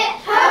 Hip hip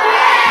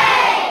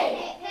hooray!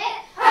 Hip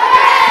hip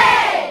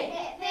hooray!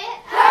 Hip hip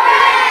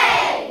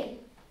hooray!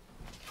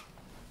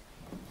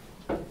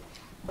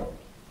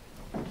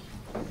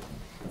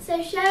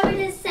 So Sherwood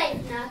is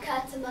safe now,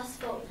 curtain must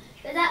fall.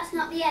 But that's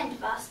not the end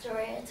of our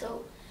story at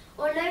all.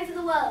 All over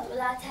the world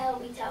will our tale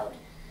be told,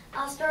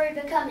 our story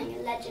becoming a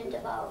legend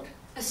of old.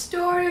 A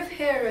story of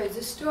heroes,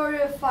 a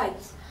story of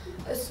fights,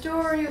 a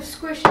story of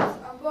squishes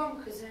and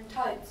bonkers and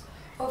tights,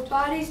 of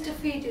baddies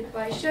defeated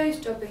by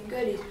show-stopping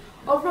goodies,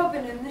 of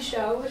Robin and the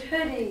Sherwood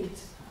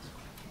Hoodies.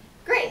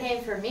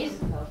 name for a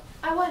musical.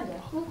 I wonder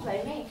who'll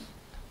play me.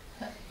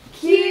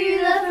 Cue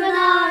the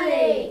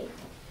finale!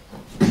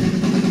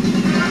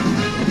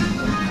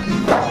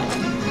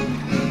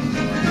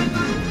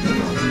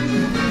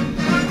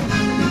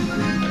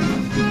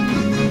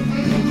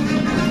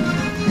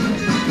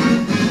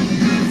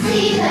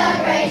 See the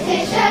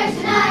greatest show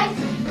tonight.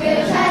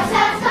 We'll try to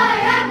satisfy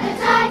your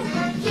appetite.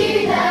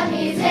 Cue the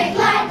music,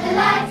 light the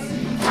lights.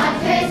 Time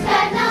to face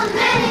curtain on the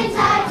men in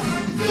tights.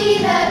 See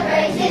the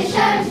greatest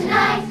show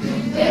tonight.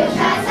 We'll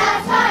try to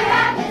satisfy your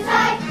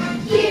appetite.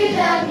 Cue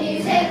the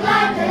music,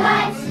 light the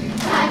lights.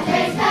 Time to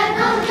face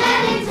curtain on the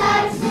men in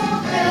tights.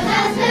 Thrills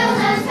and spills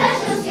and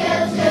special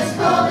skills. Just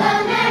call the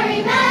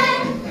merry men.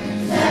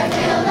 So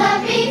feel the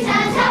beat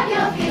and tap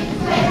your feet.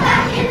 We're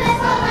back in the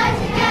spotlight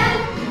again.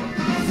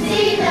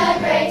 See the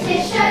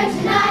greatest show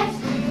tonight.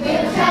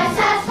 We'll try to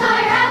satisfy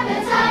your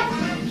appetite.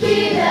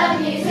 Cue the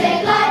music,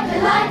 light the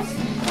lights.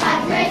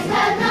 Time to raise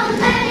curtain on the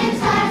men in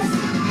tights.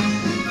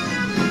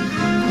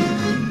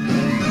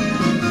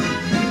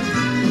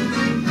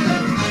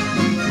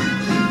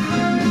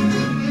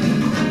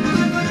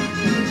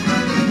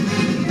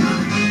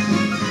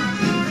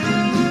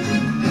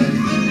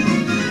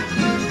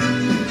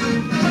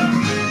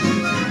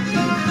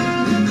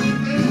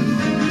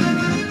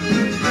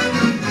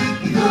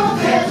 For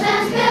thrills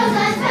and spills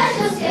and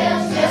special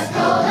skills, just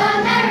call the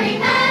merry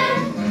men.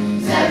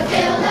 So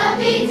feel the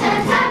beat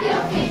and tap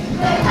your feet.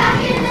 We're back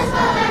in the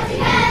spotlight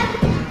again.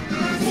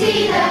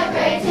 See the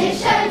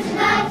greatest show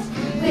tonight.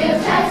 We'll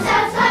try to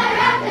satisfy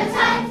your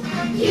appetite.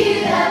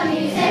 Cue the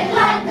music,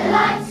 light the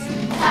lights.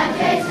 Time to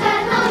raise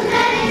curtain on the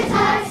men in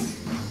tights.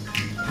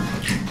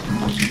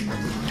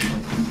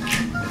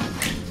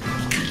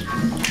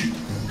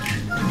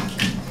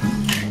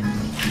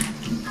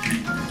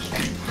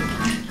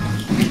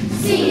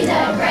 See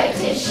the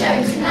greatest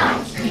show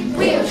tonight.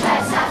 We'll try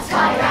to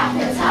satisfy your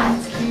appetite.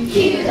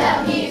 Cue the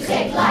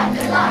music, light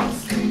the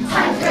lights.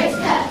 Time to raise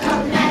curtain